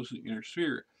 including those in the inner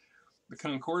sphere. The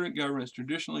Concordat government has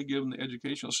traditionally given the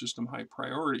educational system high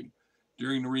priority.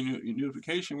 During the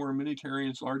reunification war, many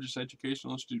Taurians' largest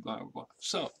educational institute, blah, blah, blah.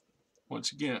 So,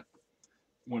 once again,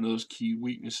 one of those key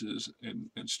weaknesses and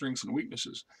strengths and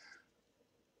weaknesses.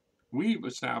 We've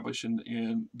established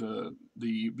in the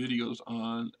videos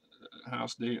on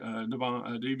House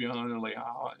Davion and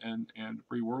Leal and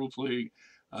Free Worlds League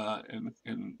and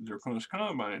Draconis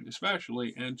Combine,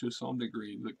 especially, and to some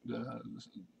degree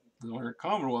the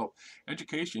Commonwealth,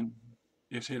 education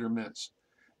is hit or miss.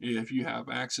 If you have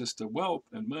access to wealth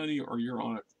and money, or you're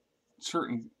on a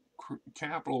certain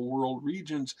capital world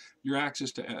regions, your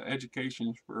access to education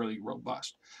is fairly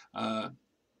robust.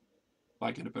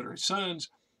 Like in the Federated Sons,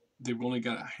 they've only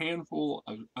got a handful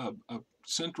of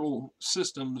central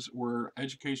systems where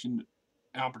education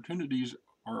opportunities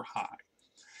are high.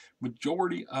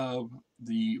 Majority of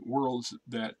the worlds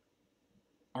that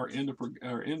are in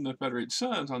the Federated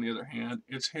Sons, on the other hand,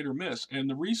 it's hit or miss, and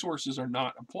the resources are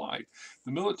not applied.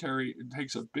 The military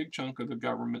takes a big chunk of the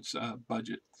government's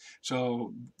budget.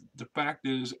 So the fact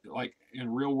is, like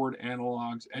in real world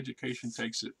analogs, education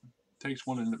takes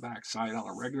one in the backside on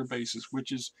a regular basis,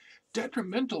 which is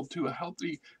detrimental to a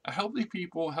healthy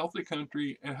people, healthy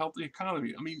country, and healthy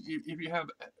economy. I mean, if you have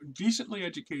decently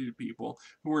educated people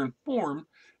who are informed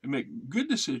and make good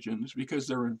decisions because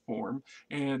they're informed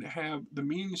and have the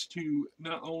means to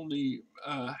not only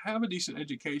have a decent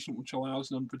education, which allows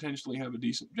them to potentially have a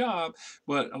decent job,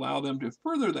 but allow them to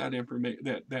further that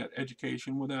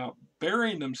education without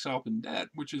burying themselves in debt,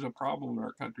 which is a problem in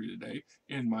our country today,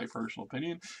 in my personal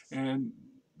opinion. And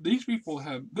these people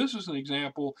this is an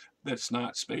example that's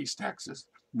not SPACE Texas,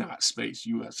 not SPACE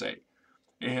USA.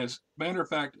 As a matter of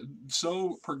fact,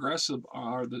 so progressive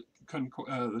are the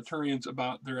Taurians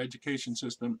about their education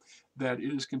system that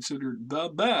it is considered the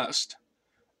best,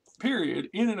 period,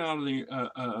 in and out of the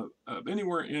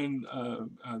anywhere in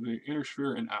the inner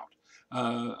sphere and out.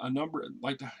 A number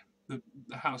like the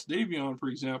House Davion, for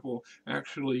example,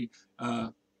 actually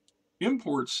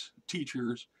imports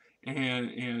teachers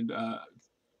and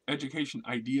education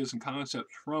ideas and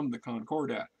concepts from the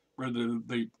Concordat, whether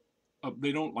they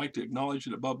don't like to acknowledge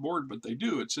it above board, but they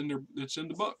do. It's in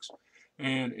the books,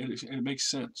 and it makes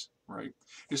sense, right?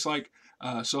 It's like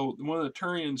so one of the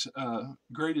Taurians'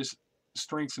 greatest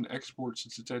strengths and exports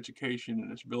is its education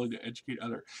and its ability to educate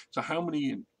others. So how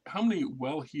many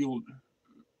well-heeled,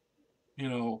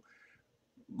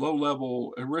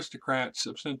 low-level aristocrats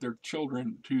have sent their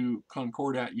children to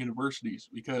Concordat universities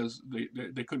because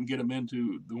they couldn't get them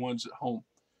into the ones at home?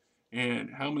 And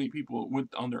how many people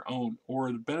went on their own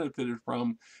or benefited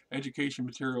from education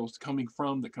materials coming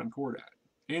from the Concordat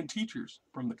and teachers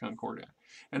from the Concordat?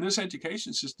 And this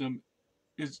education system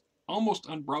is almost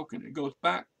unbroken. It goes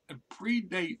back and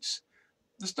predates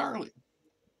the Starling.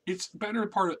 It's better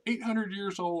part of 800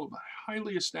 years old of a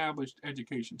highly established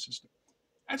education system.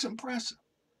 That's impressive.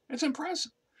 It's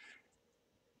impressive.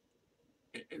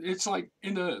 It's like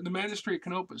in the Magistrate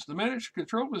Canopus. The Magistrate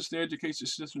Canopus, the education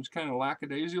system is kind of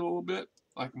lackadaisical a little bit,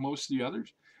 like most of the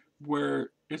others,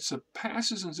 where it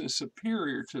surpasses and is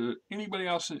superior to anybody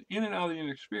else in and out of the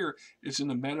inner sphere. It's in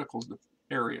the medical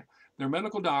area. They're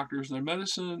medical doctors, their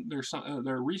medicine,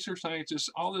 their research scientists,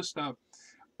 all this stuff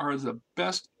are the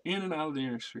best in and out of the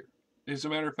inner sphere. As a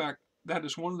matter of fact, that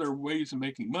is one of their ways of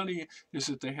making money, is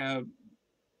that they have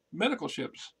medical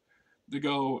ships to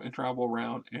go and travel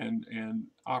around and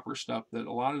offer stuff that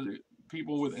a lot of the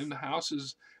people within the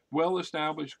houses, well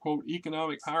established quote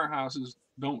economic powerhouses,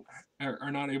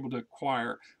 are not able to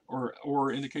acquire,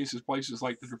 or in the cases places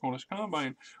like the Draconis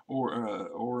Combine,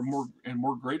 or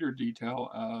more greater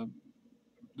detail,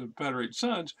 the Federated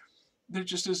Suns, there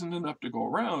just isn't enough to go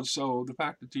around. So the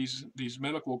fact that these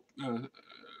medical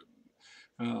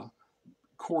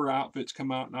core outfits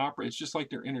come out and operate, it's just like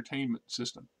their entertainment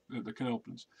system, the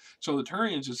Canopans. So the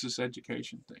Taurians is this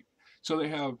education thing. So they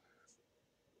have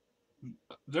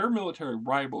their military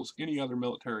rivals any other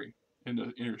military in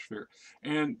the inner sphere,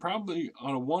 and probably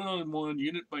on a one-on-one,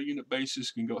 unit-by-unit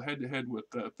basis can go head-to-head with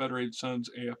Federated Suns,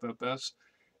 AFFS,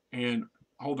 and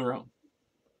hold their own.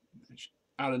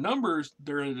 Out of numbers,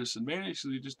 they're at a disadvantage, so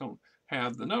they just don't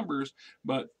have the numbers,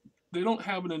 but they don't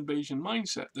have an invasion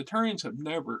mindset. The Taurians have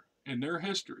never, in their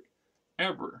history,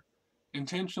 ever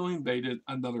intentionally invaded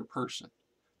another person.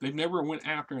 They've never went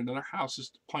after another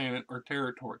house's planet or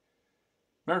territory.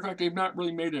 Matter of fact, they've not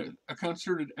really made a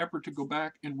concerted effort to go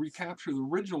back and recapture the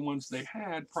original ones they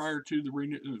had prior to the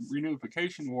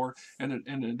reunification war and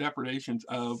the depredations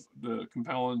of the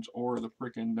Compellans or the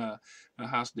frickin'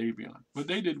 House Davion. What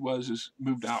they did was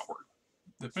moved outward.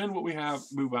 Defend what we have,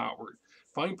 move outward.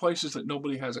 Find places that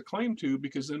nobody has a claim to,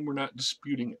 because then we're not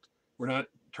disputing it. We're not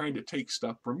trying to take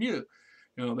stuff from you.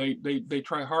 You know, they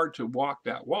try hard to walk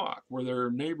that walk where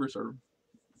their neighbors are,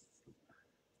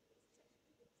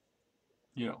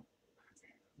 you know,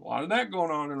 a lot of that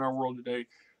going on in our world today.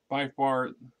 By far,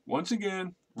 once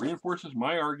again, reinforces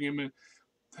my argument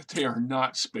that they are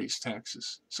not Space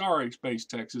Texas. Sorry, Space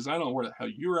Texas. I don't know where the hell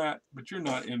you're at, but you're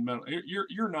not in metal.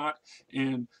 You're not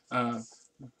in the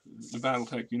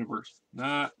BattleTech universe.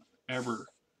 Not ever.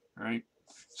 Right?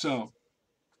 So,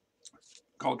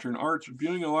 culture and arts,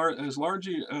 viewing as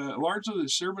largely the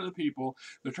servant of the people,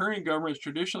 the Taurian government has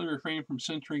traditionally refrained from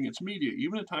censoring its media,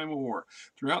 even in time of war.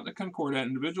 Throughout the Concordat,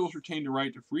 individuals retain the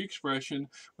right to free expression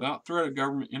without threat of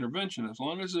government intervention, as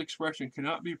long as the expression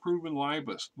cannot be proven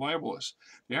libelous.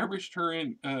 The average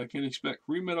Taurian can expect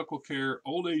free medical care,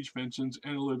 old age pensions,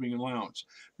 and a living allowance.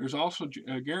 There's also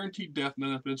guaranteed death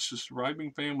benefits to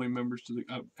surviving family members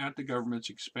at the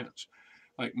government's expense.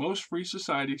 Like most free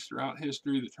societies throughout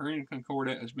history, the Taurian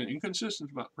Concordat has been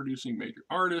inconsistent about producing major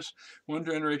artists. One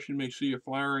generation may see a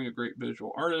flowering of great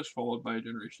visual artists, followed by a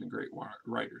generation of great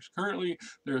writers. Currently,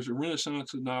 there's a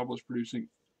renaissance of novelists producing.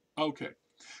 Okay,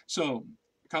 so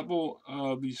a couple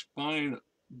of these fine,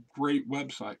 great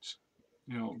websites.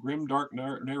 You know, Grim Dark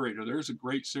Narrator. There's a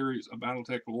great series of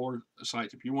BattleTech lore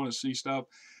sites. If you want to see stuff,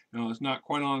 you know, it's not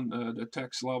quite on the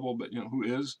text level, but you know who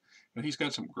is. But he's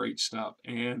got some great stuff,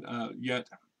 and yet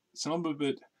some of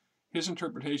it, his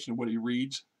interpretation of what he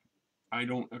reads, I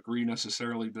don't agree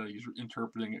necessarily that he's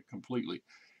interpreting it completely.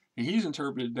 And he's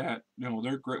interpreted that, you know,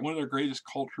 one of their greatest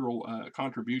cultural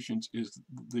contributions is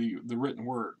the written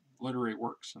word, literary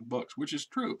works and books, which is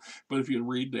true. But if you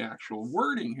read the actual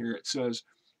wording here, it says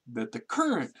that the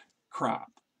current crop,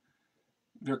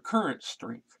 their current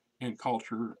strength in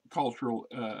cultural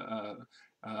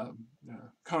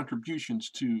contributions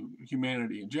to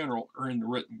humanity in general are in the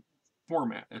written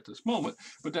format at this moment,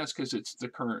 but that's because it's the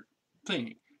current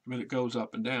thing. But it goes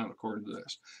up and down according to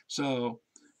this. So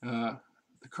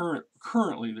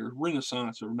currently there's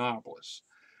renaissance of novelists.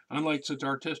 Unlike such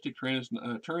artistic trends,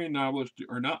 Taurian novelists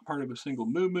are not part of a single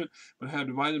movement, but have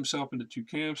divided themselves into two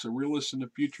camps: the realists and the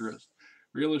futurists.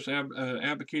 Realists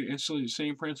advocate instantly the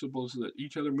same principles that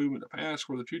each other movement of the past,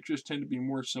 where the futurists tend to be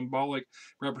more symbolic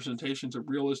representations of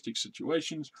realistic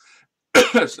situations,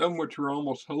 some which are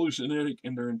almost hallucinogenic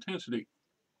in their intensity.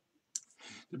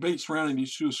 Debate surrounding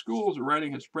these two schools of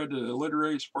writing has spread to the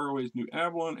literary as far away as New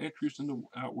Avalon, entries in the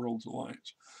Outworlds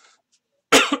Alliance.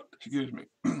 Excuse me.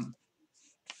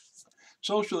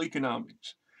 Social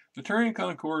economics. The Taurian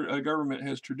Concord government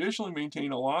has traditionally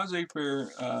maintained a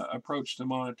laissez-faire approach to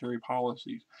monetary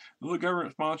policies. Though the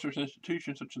government sponsors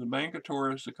institutions such as the Bank of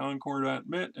Taurus, the Concordat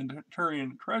Mint, and the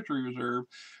Taurian Treasury Reserve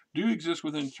do exist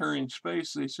within Taurian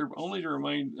space, they serve only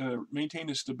to maintain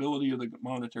the stability of the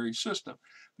monetary system.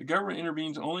 The government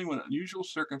intervenes only when unusual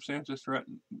circumstances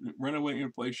threaten runaway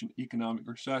inflation, economic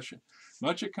recession.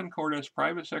 Much of Concordat's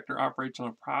private sector operates on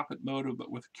a profit motive, but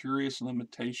with curious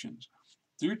limitations.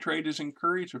 Through trade is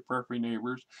encouraged with preferring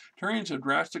neighbors, Taurians have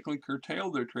drastically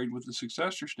curtailed their trade with the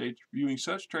successor states, viewing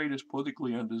such trade as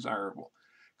politically undesirable.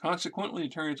 Consequently,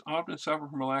 Taurians often suffer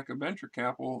from a lack of venture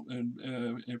capital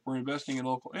and for investing in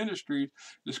local industries.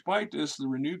 Despite this, the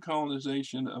renewed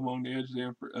colonization among the edges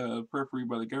of the periphery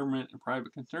by the government and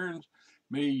private concerns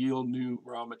may yield new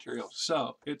raw materials.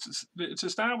 So it's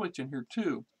established in here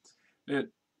too that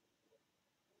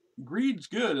greed's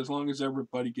good as long as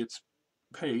everybody gets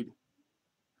paid.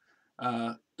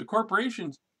 The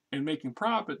corporations and making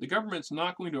profit, the government's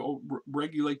not going to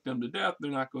regulate them to death.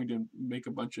 They're not going to make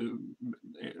a bunch of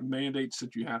mandates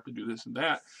that you have to do this and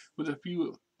that, with a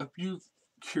few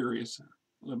curious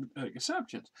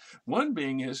exceptions. One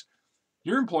being is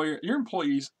your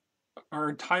employees are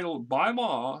entitled by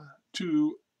law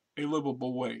to a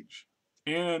livable wage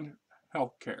and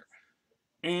health care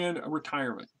and a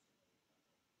retirement.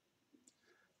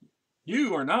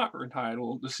 You are not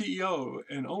entitled, the CEO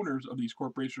and owners of these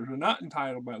corporations are not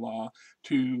entitled by law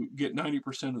to get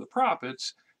 90% of the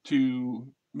profits, to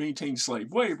maintain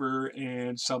slave labor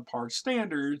and subpar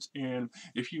standards. And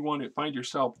if you want to find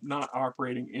yourself not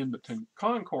operating in the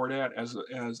Concordat as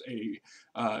a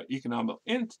economic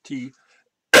entity,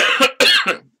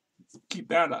 keep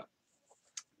that up.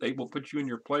 They will put you in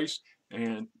your place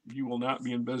and you will not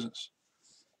be in business,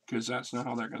 because that's not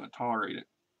how they're going to tolerate it.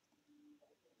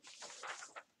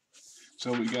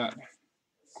 So we got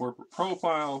corporate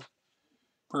profiles,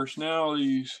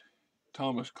 personalities,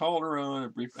 Thomas Calderon, a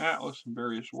brief atlas in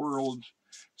various worlds.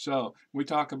 So we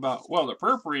talk about, well, the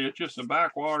periphery is just a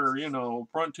backwater,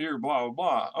 frontier, blah,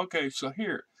 blah, blah. Okay, so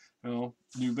here, New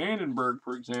Vandenberg,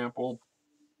 for example,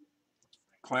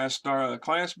 Class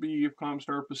B of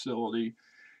Comstar facility,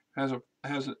 has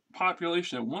a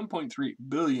population of 1.3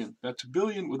 billion. That's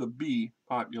billion with a B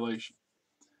population.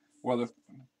 While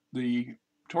the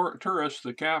Taurus,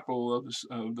 the capital of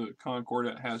the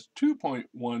Concordat, has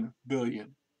 2.1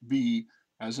 billion, B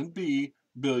as in B,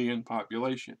 billion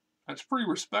population. That's pretty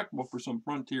respectable for some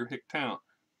frontier hick town.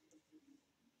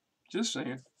 Just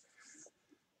saying.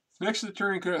 Next to the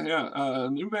Taurian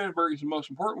Concordat, New Vandenberg is the most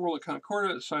important world of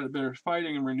Concordat, the site of bitter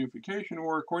fighting and reunification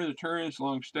war. According to the Taurians,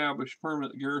 long-established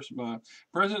permanent garrison.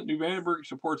 President New Vandenberg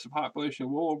supports a population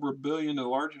of well over 1 billion, the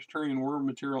largest Taurian war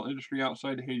material industry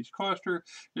outside the Hades cluster.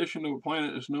 In addition, the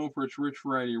planet is known for its rich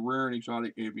variety of rare and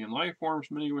exotic avian life forms,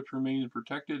 many of which remain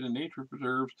protected in nature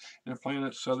preserves in the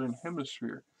planet's southern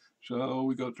hemisphere. So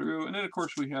we go through, and then of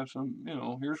course we have some,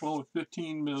 here's one with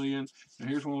 15 million, and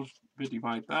here's one with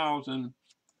 55,000.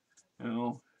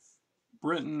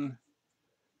 Britain,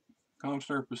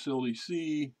 Comstar Facility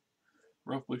C,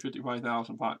 roughly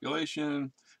 55,000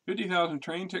 population, 50,000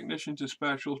 trained technicians and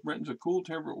specialists. Britain's a cool,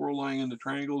 temperate world lying in the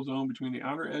triangle zone between the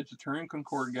outer edge of the Taurian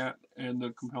Concordat and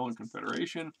the compelling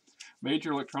confederation.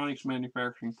 Major electronics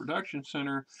manufacturing production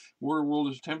center. War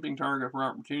world is a tempting target for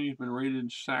opportunities, been raided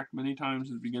and sacked many times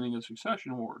at the beginning of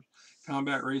succession wars.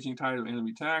 Combat raising tide of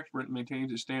enemy attacks. Britain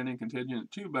maintains a standing contingent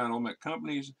of 2 battle-mech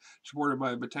companies, supported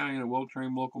by a battalion of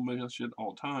well-trained local militia at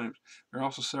all times. There are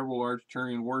also several large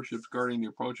Taurian warships guarding the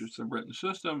approaches to the Britain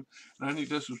system, and I think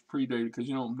this was predated because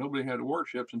nobody had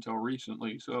warships until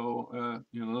recently. So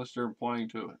unless they're applying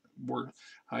to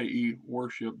i.e.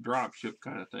 warship, dropship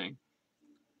kind of thing,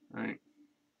 right?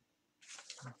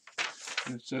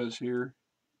 And it says here,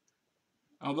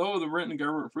 although the Britain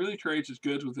government freely trades its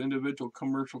goods with individual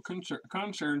commercial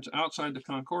concerns outside the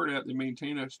Concordat, they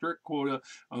maintain a strict quota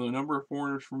on the number of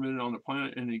foreigners permitted on the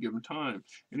planet at any given time.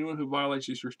 Anyone who violates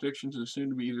these restrictions is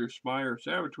assumed to be either a spy or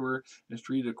saboteur and is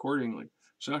treated accordingly.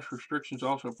 Such restrictions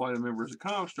also apply to members of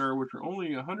Comstar, which are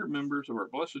only 100 members of our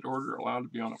blessed order allowed to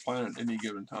be on the planet at any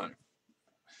given time.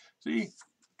 See?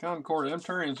 Concordat, them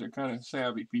Taurians are kind of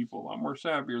savvy people. A lot more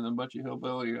savvier than a bunch of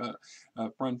hillbilly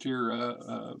frontier,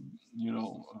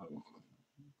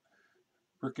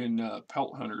 freaking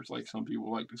pelt hunters, like some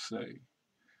people like to say.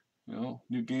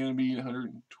 New Ganymede,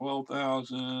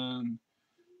 112,000.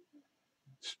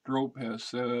 Strope has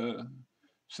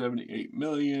 78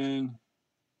 million.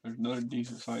 There's another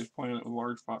decent-sized planet with a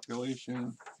large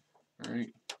population. All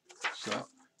right, so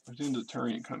within the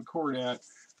Taurian Concordat,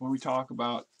 when we talk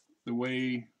about the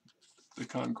way the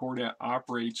Concordat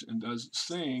operates and does its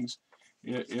things,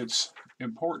 it's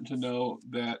important to know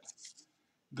that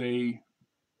they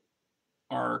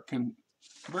are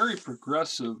very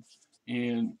progressive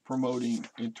in promoting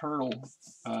internal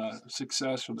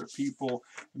success for their people,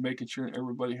 and making sure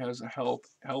everybody has a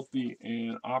healthy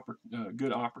and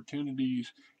good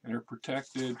opportunities and are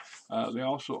protected. They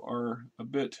also are a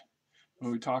bit,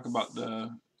 when we talk about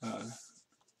the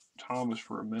Thomas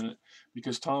for a minute,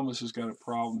 because Thomas has got a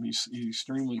problem. He's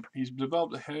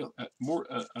developed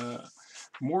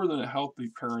more than a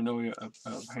healthy paranoia of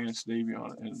Hans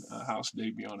Davion and House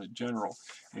Davion in general,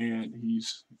 and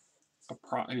he's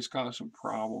caused some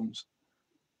problems.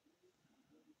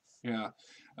 Yeah.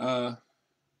 Uh,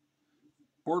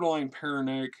 Borderline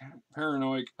paranoid.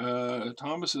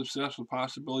 Thomas is obsessed with the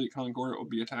possibility Concordat will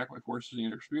be attacked by forces in the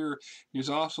inner sphere. He has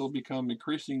also become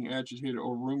increasingly agitated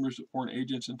over rumors of foreign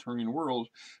agents in Taurian worlds.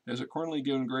 As accordingly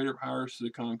given greater powers to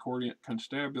the Concordian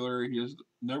constabulary, he is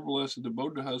nevertheless a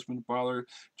devoted husband and father,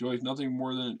 enjoys nothing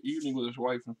more than an evening with his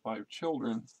wife and 5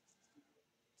 children.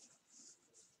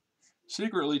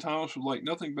 Secretly, Thomas would like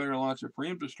nothing better than launch a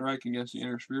preemptive strike against the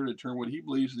inner sphere to turn what he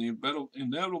believes is the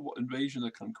inevitable invasion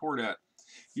of Concordat.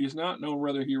 He is not known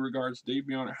whether he regards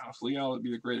Davion or House Leal to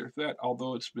be the greater threat,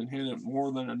 although it's been hinted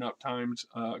more than enough times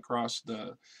across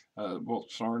the both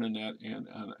Sarnanet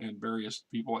and various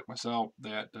people like myself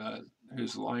that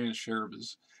his lion's share of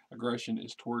his aggression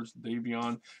is towards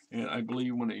Davion. And I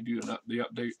believe when they do the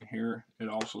update here, it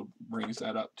also brings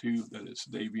that up too, that it's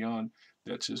Davion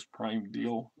that's his prime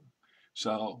deal.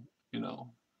 So, you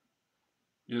know,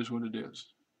 it is what it is.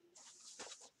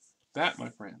 That, my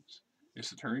friends, is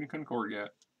the Taurian Concordat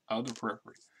of the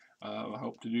periphery. I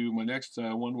hope to do my next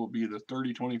one will be the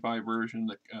 3025 version,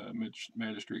 the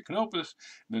Magistrate Canopus,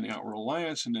 then the Outworld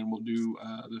Alliance, and then we'll do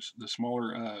the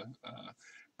smaller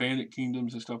bandit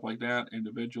kingdoms and stuff like that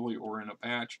individually or in a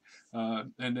batch.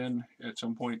 And then at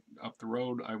some point up the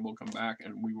road, I will come back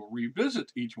and we will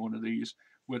revisit each one of these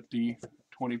with the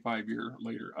 25-year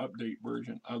later update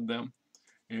version of them.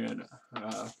 And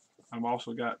I've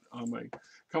also got on my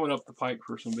coming up the pike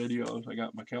for some videos. I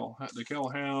got the Kell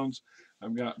Hounds.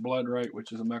 I've got Blood Right,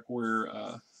 which is a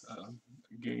MechWarrior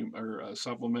game or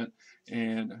supplement,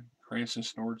 and Cranston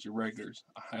Snort's Irregulars.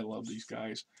 I love these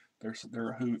guys. They're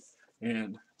a hoot,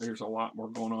 and there's a lot more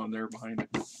going on there behind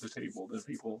the table than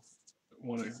people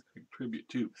want to contribute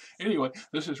to. Anyway,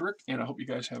 this is Rick, and I hope you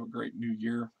guys have a great new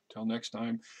year. Till next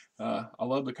time, I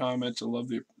love the comments. I love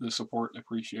the support and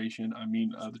appreciation. I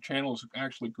mean, the channel's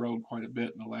actually grown quite a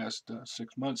bit in the last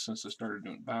 6 months since I started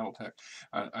doing BattleTech.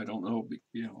 I don't know,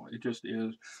 it just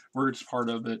is. Word's part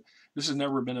of it. This has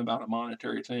never been about a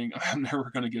monetary thing. I'm never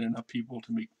going to get enough people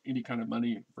to make any kind of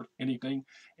money for anything,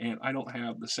 and I don't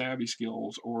have the savvy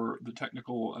skills or the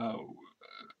technical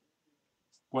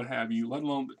what have you, let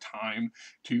alone the time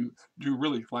to do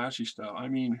really flashy stuff. I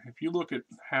mean, if you look at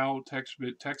how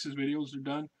Tex's videos are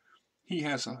done, he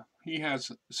has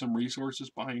some resources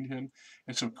behind him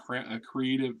and some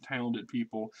creative, talented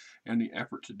people and the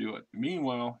effort to do it.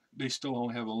 Meanwhile, they still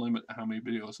only have a limit to how many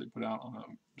videos they put out on a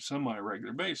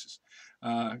semi-regular basis.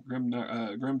 Grim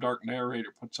Dark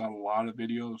Narrator puts out a lot of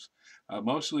videos.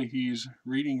 Mostly he's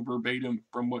reading verbatim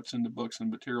from what's in the books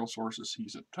and material sources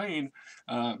he's obtained.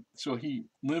 So he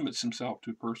limits himself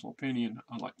to personal opinion.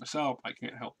 Unlike myself, I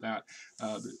can't help that.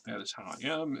 That is how I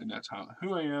am, and that's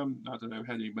who I am. Not that I've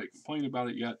had anybody complain about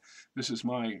it yet. This is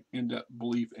my in-depth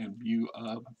belief and view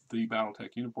of the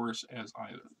BattleTech universe as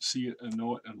I see it and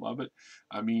know it and love it.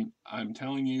 I mean, I'm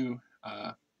telling you,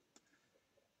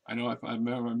 I know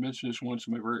I mentioned this once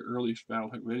in my very earliest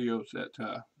BattleTech videos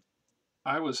that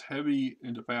I was heavy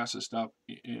into fastest stuff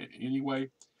anyway.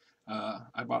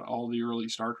 I bought all the early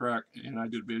Star Trek, and I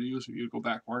did videos. If you go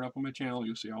back far enough on my channel,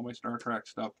 you'll see all my Star Trek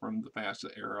stuff from the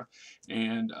FASTA era.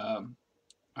 And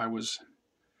I was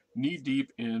knee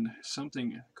deep in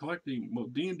something, collecting, well,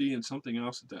 D&D and something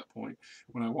else at that point.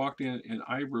 When I walked in, and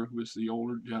Ivor, who was the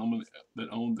older gentleman that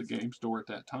owned the game store at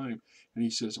that time, and he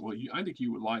says, well, I think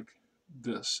you would like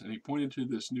this. And he pointed to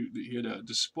this he had a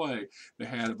display that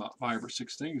had about 5 or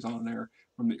 6 things on there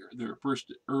from their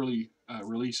first early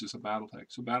releases of BattleTech.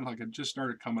 So BattleTech had just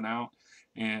started coming out,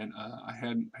 and I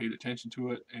hadn't paid attention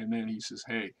to it. And then he says,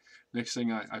 hey, next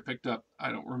thing I picked up, I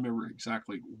don't remember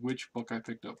exactly which book I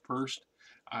picked up first.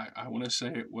 I want to say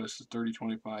it was the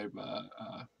 3025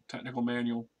 technical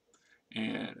manual,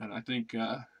 and I think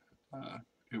it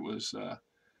was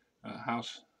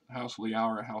House Liao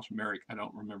or House Merrick. I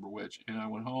don't remember which. And I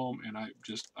went home and I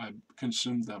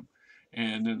consumed them.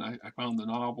 And then I found the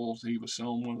novels. He was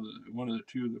selling one of the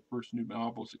 2 of the first new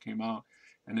novels that came out.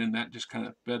 And then that just kind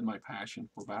of fed my passion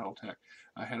for BattleTech.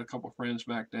 I had a couple friends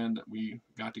back then that we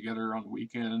got together on the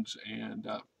weekends and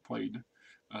played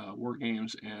war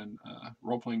games and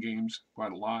role-playing games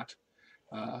quite a lot.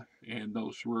 And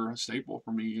those were a staple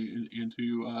for me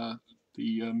into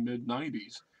the mid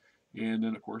 90s. And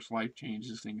then, of course, life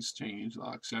changes, things change,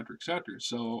 et cetera, et cetera.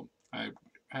 So I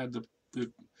had the,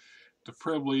 the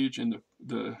privilege and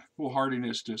the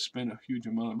foolhardiness to spend a huge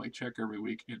amount of my check every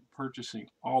week in purchasing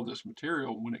all this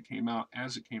material when it came out,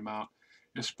 as it came out,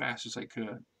 as fast as I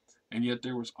could. And yet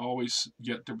there was always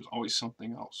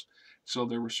something else. So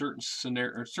there were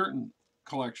certain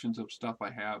collections of stuff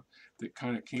I have that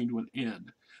kind of came to an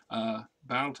end.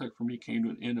 BattleTech for me came to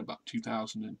an end about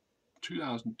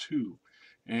 2002,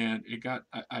 and it got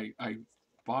I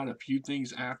bought a few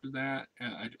things after that.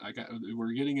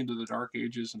 We're getting into the dark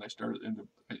ages, and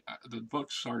the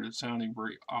books started sounding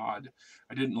very odd.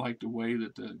 I didn't like the way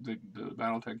that the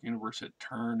BattleTech universe had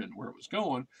turned and where it was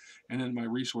going, and then my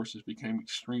resources became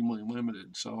extremely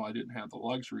limited. So I didn't have the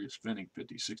luxury of spending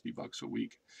 50, 60 bucks a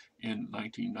week in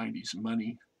 1990s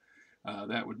money.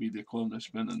 That would be the equivalent of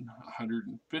spending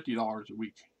 $150 a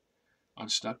week on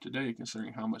stuff today,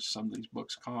 considering how much some of these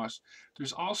books cost.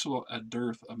 There's also a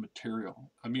dearth of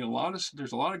material. I mean,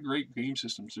 there's a lot of great game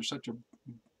systems. There's such a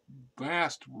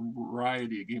vast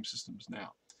variety of game systems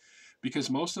now, because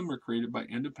most of them are created by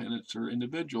independents or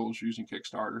individuals using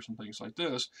Kickstarters and things like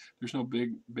this. There's no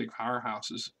big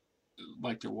powerhouses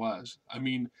like there was. I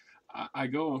mean, I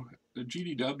go. The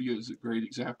GDW is a great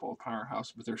example of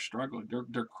powerhouse, but they're struggling.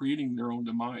 They're creating their own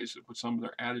demise with some of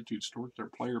their attitudes towards their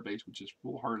player base, which is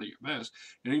foolhardy at best.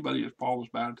 Anybody that follows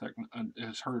BattleTech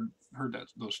has heard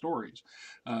those stories.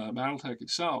 BattleTech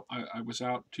itself, I was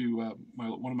out to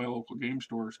one of my local game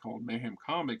stores called Mayhem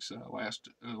Comics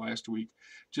last week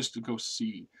just to go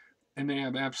see, and they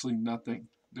have absolutely nothing.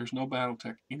 There's no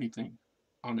BattleTech anything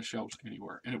on the shelves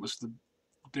anywhere, and it was the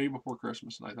day before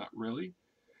Christmas, and I thought, really?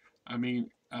 I mean,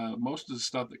 most of the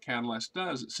stuff that Catalyst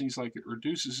does, it seems like it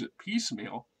reduces it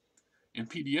piecemeal in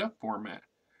PDF format,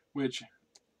 which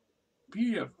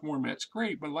PDF format's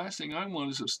great, but the last thing I want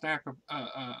is a stack of,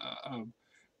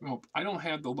 well, I don't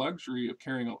have the luxury of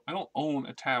I don't own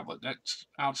a tablet. That's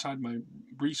outside my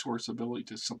resource ability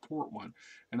to support one.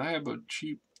 And I have a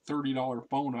cheap $30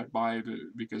 phone I buy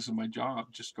because of my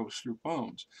job just goes through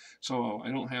phones. So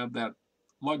I don't have that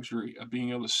luxury of being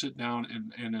able to sit down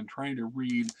and then trying to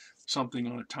read something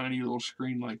on a tiny little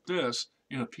screen like this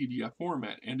in a PDF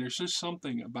format. And there's just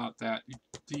something about that.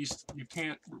 You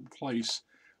can't replace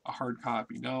a hard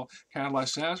copy. Now,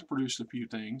 Catalyst has produced a few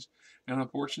things, and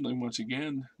unfortunately, once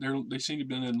again, they seem to have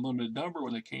been in limited number.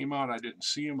 When they came out, I didn't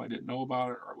see them, I didn't know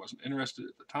about it, or I wasn't interested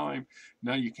at the time.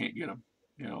 Now you can't get them.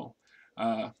 You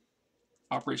know,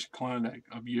 Operation Klondike.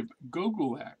 You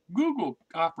Google that. Google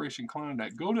Operation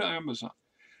Klondike. Go to Amazon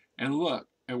and look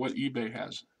at what eBay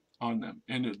has on them.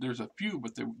 And there's a few,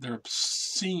 but they're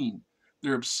obscene.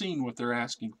 They're obscene what they're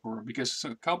asking for, because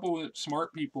a couple of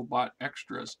smart people bought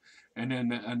extras and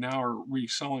now are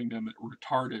reselling them at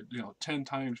retarded, 10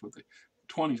 times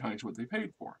 20 times what they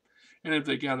paid for. And if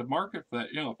they got a market for that,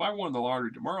 if I won the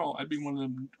lottery tomorrow, I'd be one of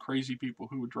them crazy people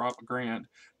who would drop $1,000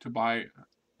 to buy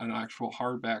an actual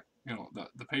hardback,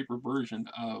 the paper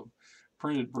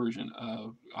printed version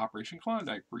of Operation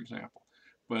Klondike, for example.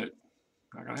 But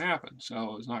not going to happen.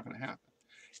 So it's not going to happen.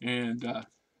 And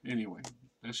anyway,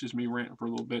 that's just me ranting for a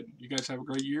little bit. You guys have a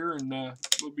great year, and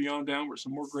we'll be on down with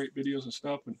some more great videos and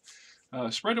stuff. And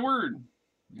spread the word.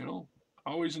 I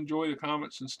always enjoy the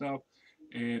comments and stuff,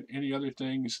 and any other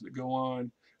things that go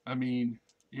on. I mean,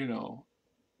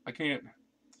 I can't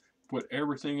put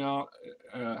everything out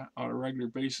on a regular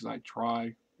basis. I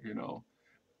try.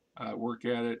 I work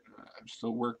at it. I'm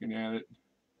still working at it.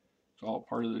 It's all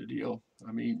part of the deal.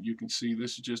 I mean, you can see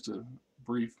this is just a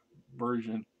brief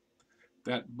version.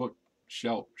 That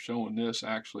bookshelf showing this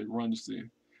actually runs the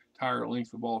entire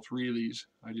length of all three of these.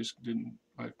 I just didn't,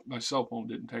 my cell phone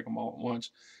didn't take them all at once.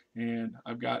 And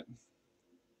I've got,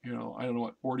 I don't know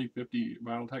what, 40, 50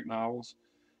 BattleTech novels,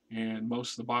 and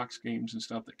most of the box games and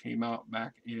stuff that came out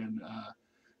back in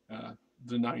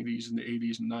the 90s and the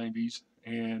 80s and 90s,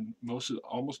 and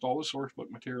almost all the source book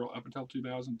material up until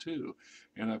 2002.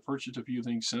 And I've purchased a few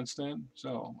things since then,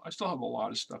 so I still have a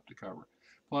lot of stuff to cover.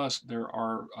 Plus, there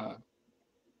are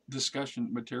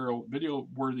discussion material, video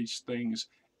worthy things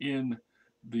in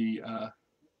the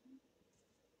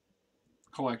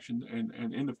collection and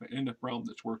in the realm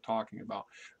that's worth talking about.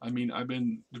 I mean,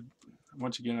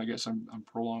 once again, I guess I'm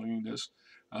prolonging this.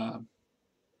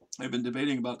 I've been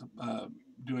debating about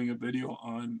doing a video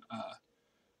on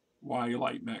why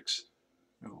light mechs,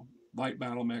 light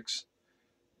battle mechs,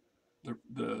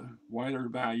 why they're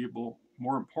valuable.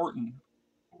 More important,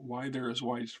 why they're as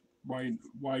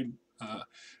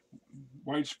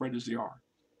widespread as they are.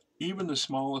 even the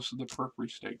smallest of the periphery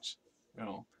states, you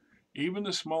know, even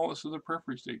the smallest of the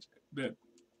periphery states that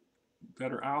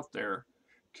are out there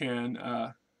can,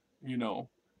 you know,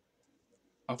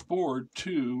 afford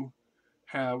to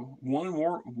have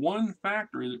one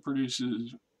factory that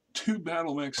produces 2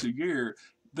 battle mechs a year.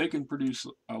 They can produce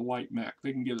a light mech.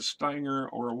 They can get a Stinger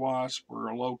or a Wasp or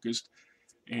a Locust,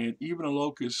 and even a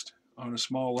Locust on a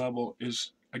small level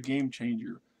is a game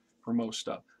changer for most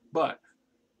stuff. But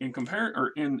in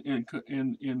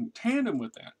tandem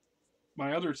with that,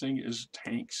 my other thing is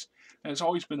tanks. And it's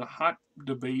always been a hot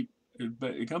debate,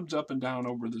 but it comes up and down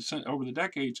over the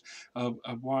decades of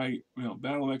why, you know,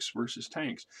 battle mechs versus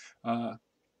tanks.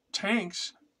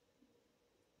 Tanks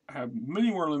have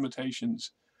many more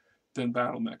limitations than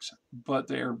battle mechs, but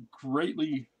they are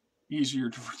greatly easier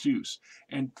to produce.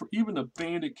 And even the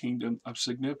bandit kingdom of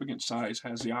significant size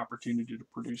has the opportunity to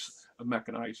produce a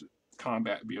mechanized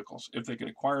combat vehicles if they can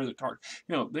acquire the target.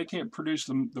 You know, they can't produce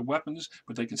the weapons,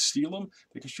 but they can steal them.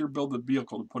 They can sure build the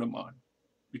vehicle to put them on,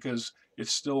 because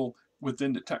it's still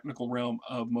within the technical realm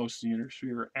of most of the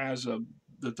Intersphere as of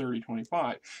the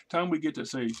 3025. Time we get to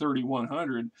say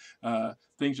 3100,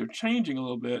 things are changing a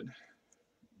little bit,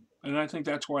 and I think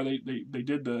that's why they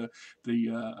did the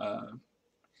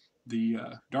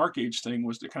Dark Age thing,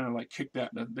 was to kind of like kick that.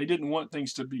 They didn't want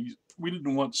things to be. We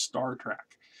didn't want Star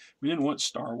Trek. We didn't want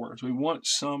Star Wars. We want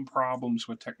some problems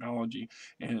with technology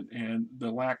and the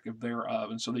lack of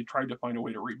thereof. And so they tried to find a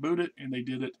way to reboot it, and they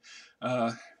did it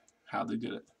how they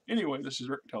did it. Anyway, this is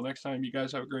Rick. Until next time, you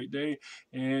guys have a great day,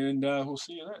 and we'll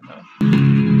see you then.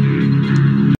 Huh?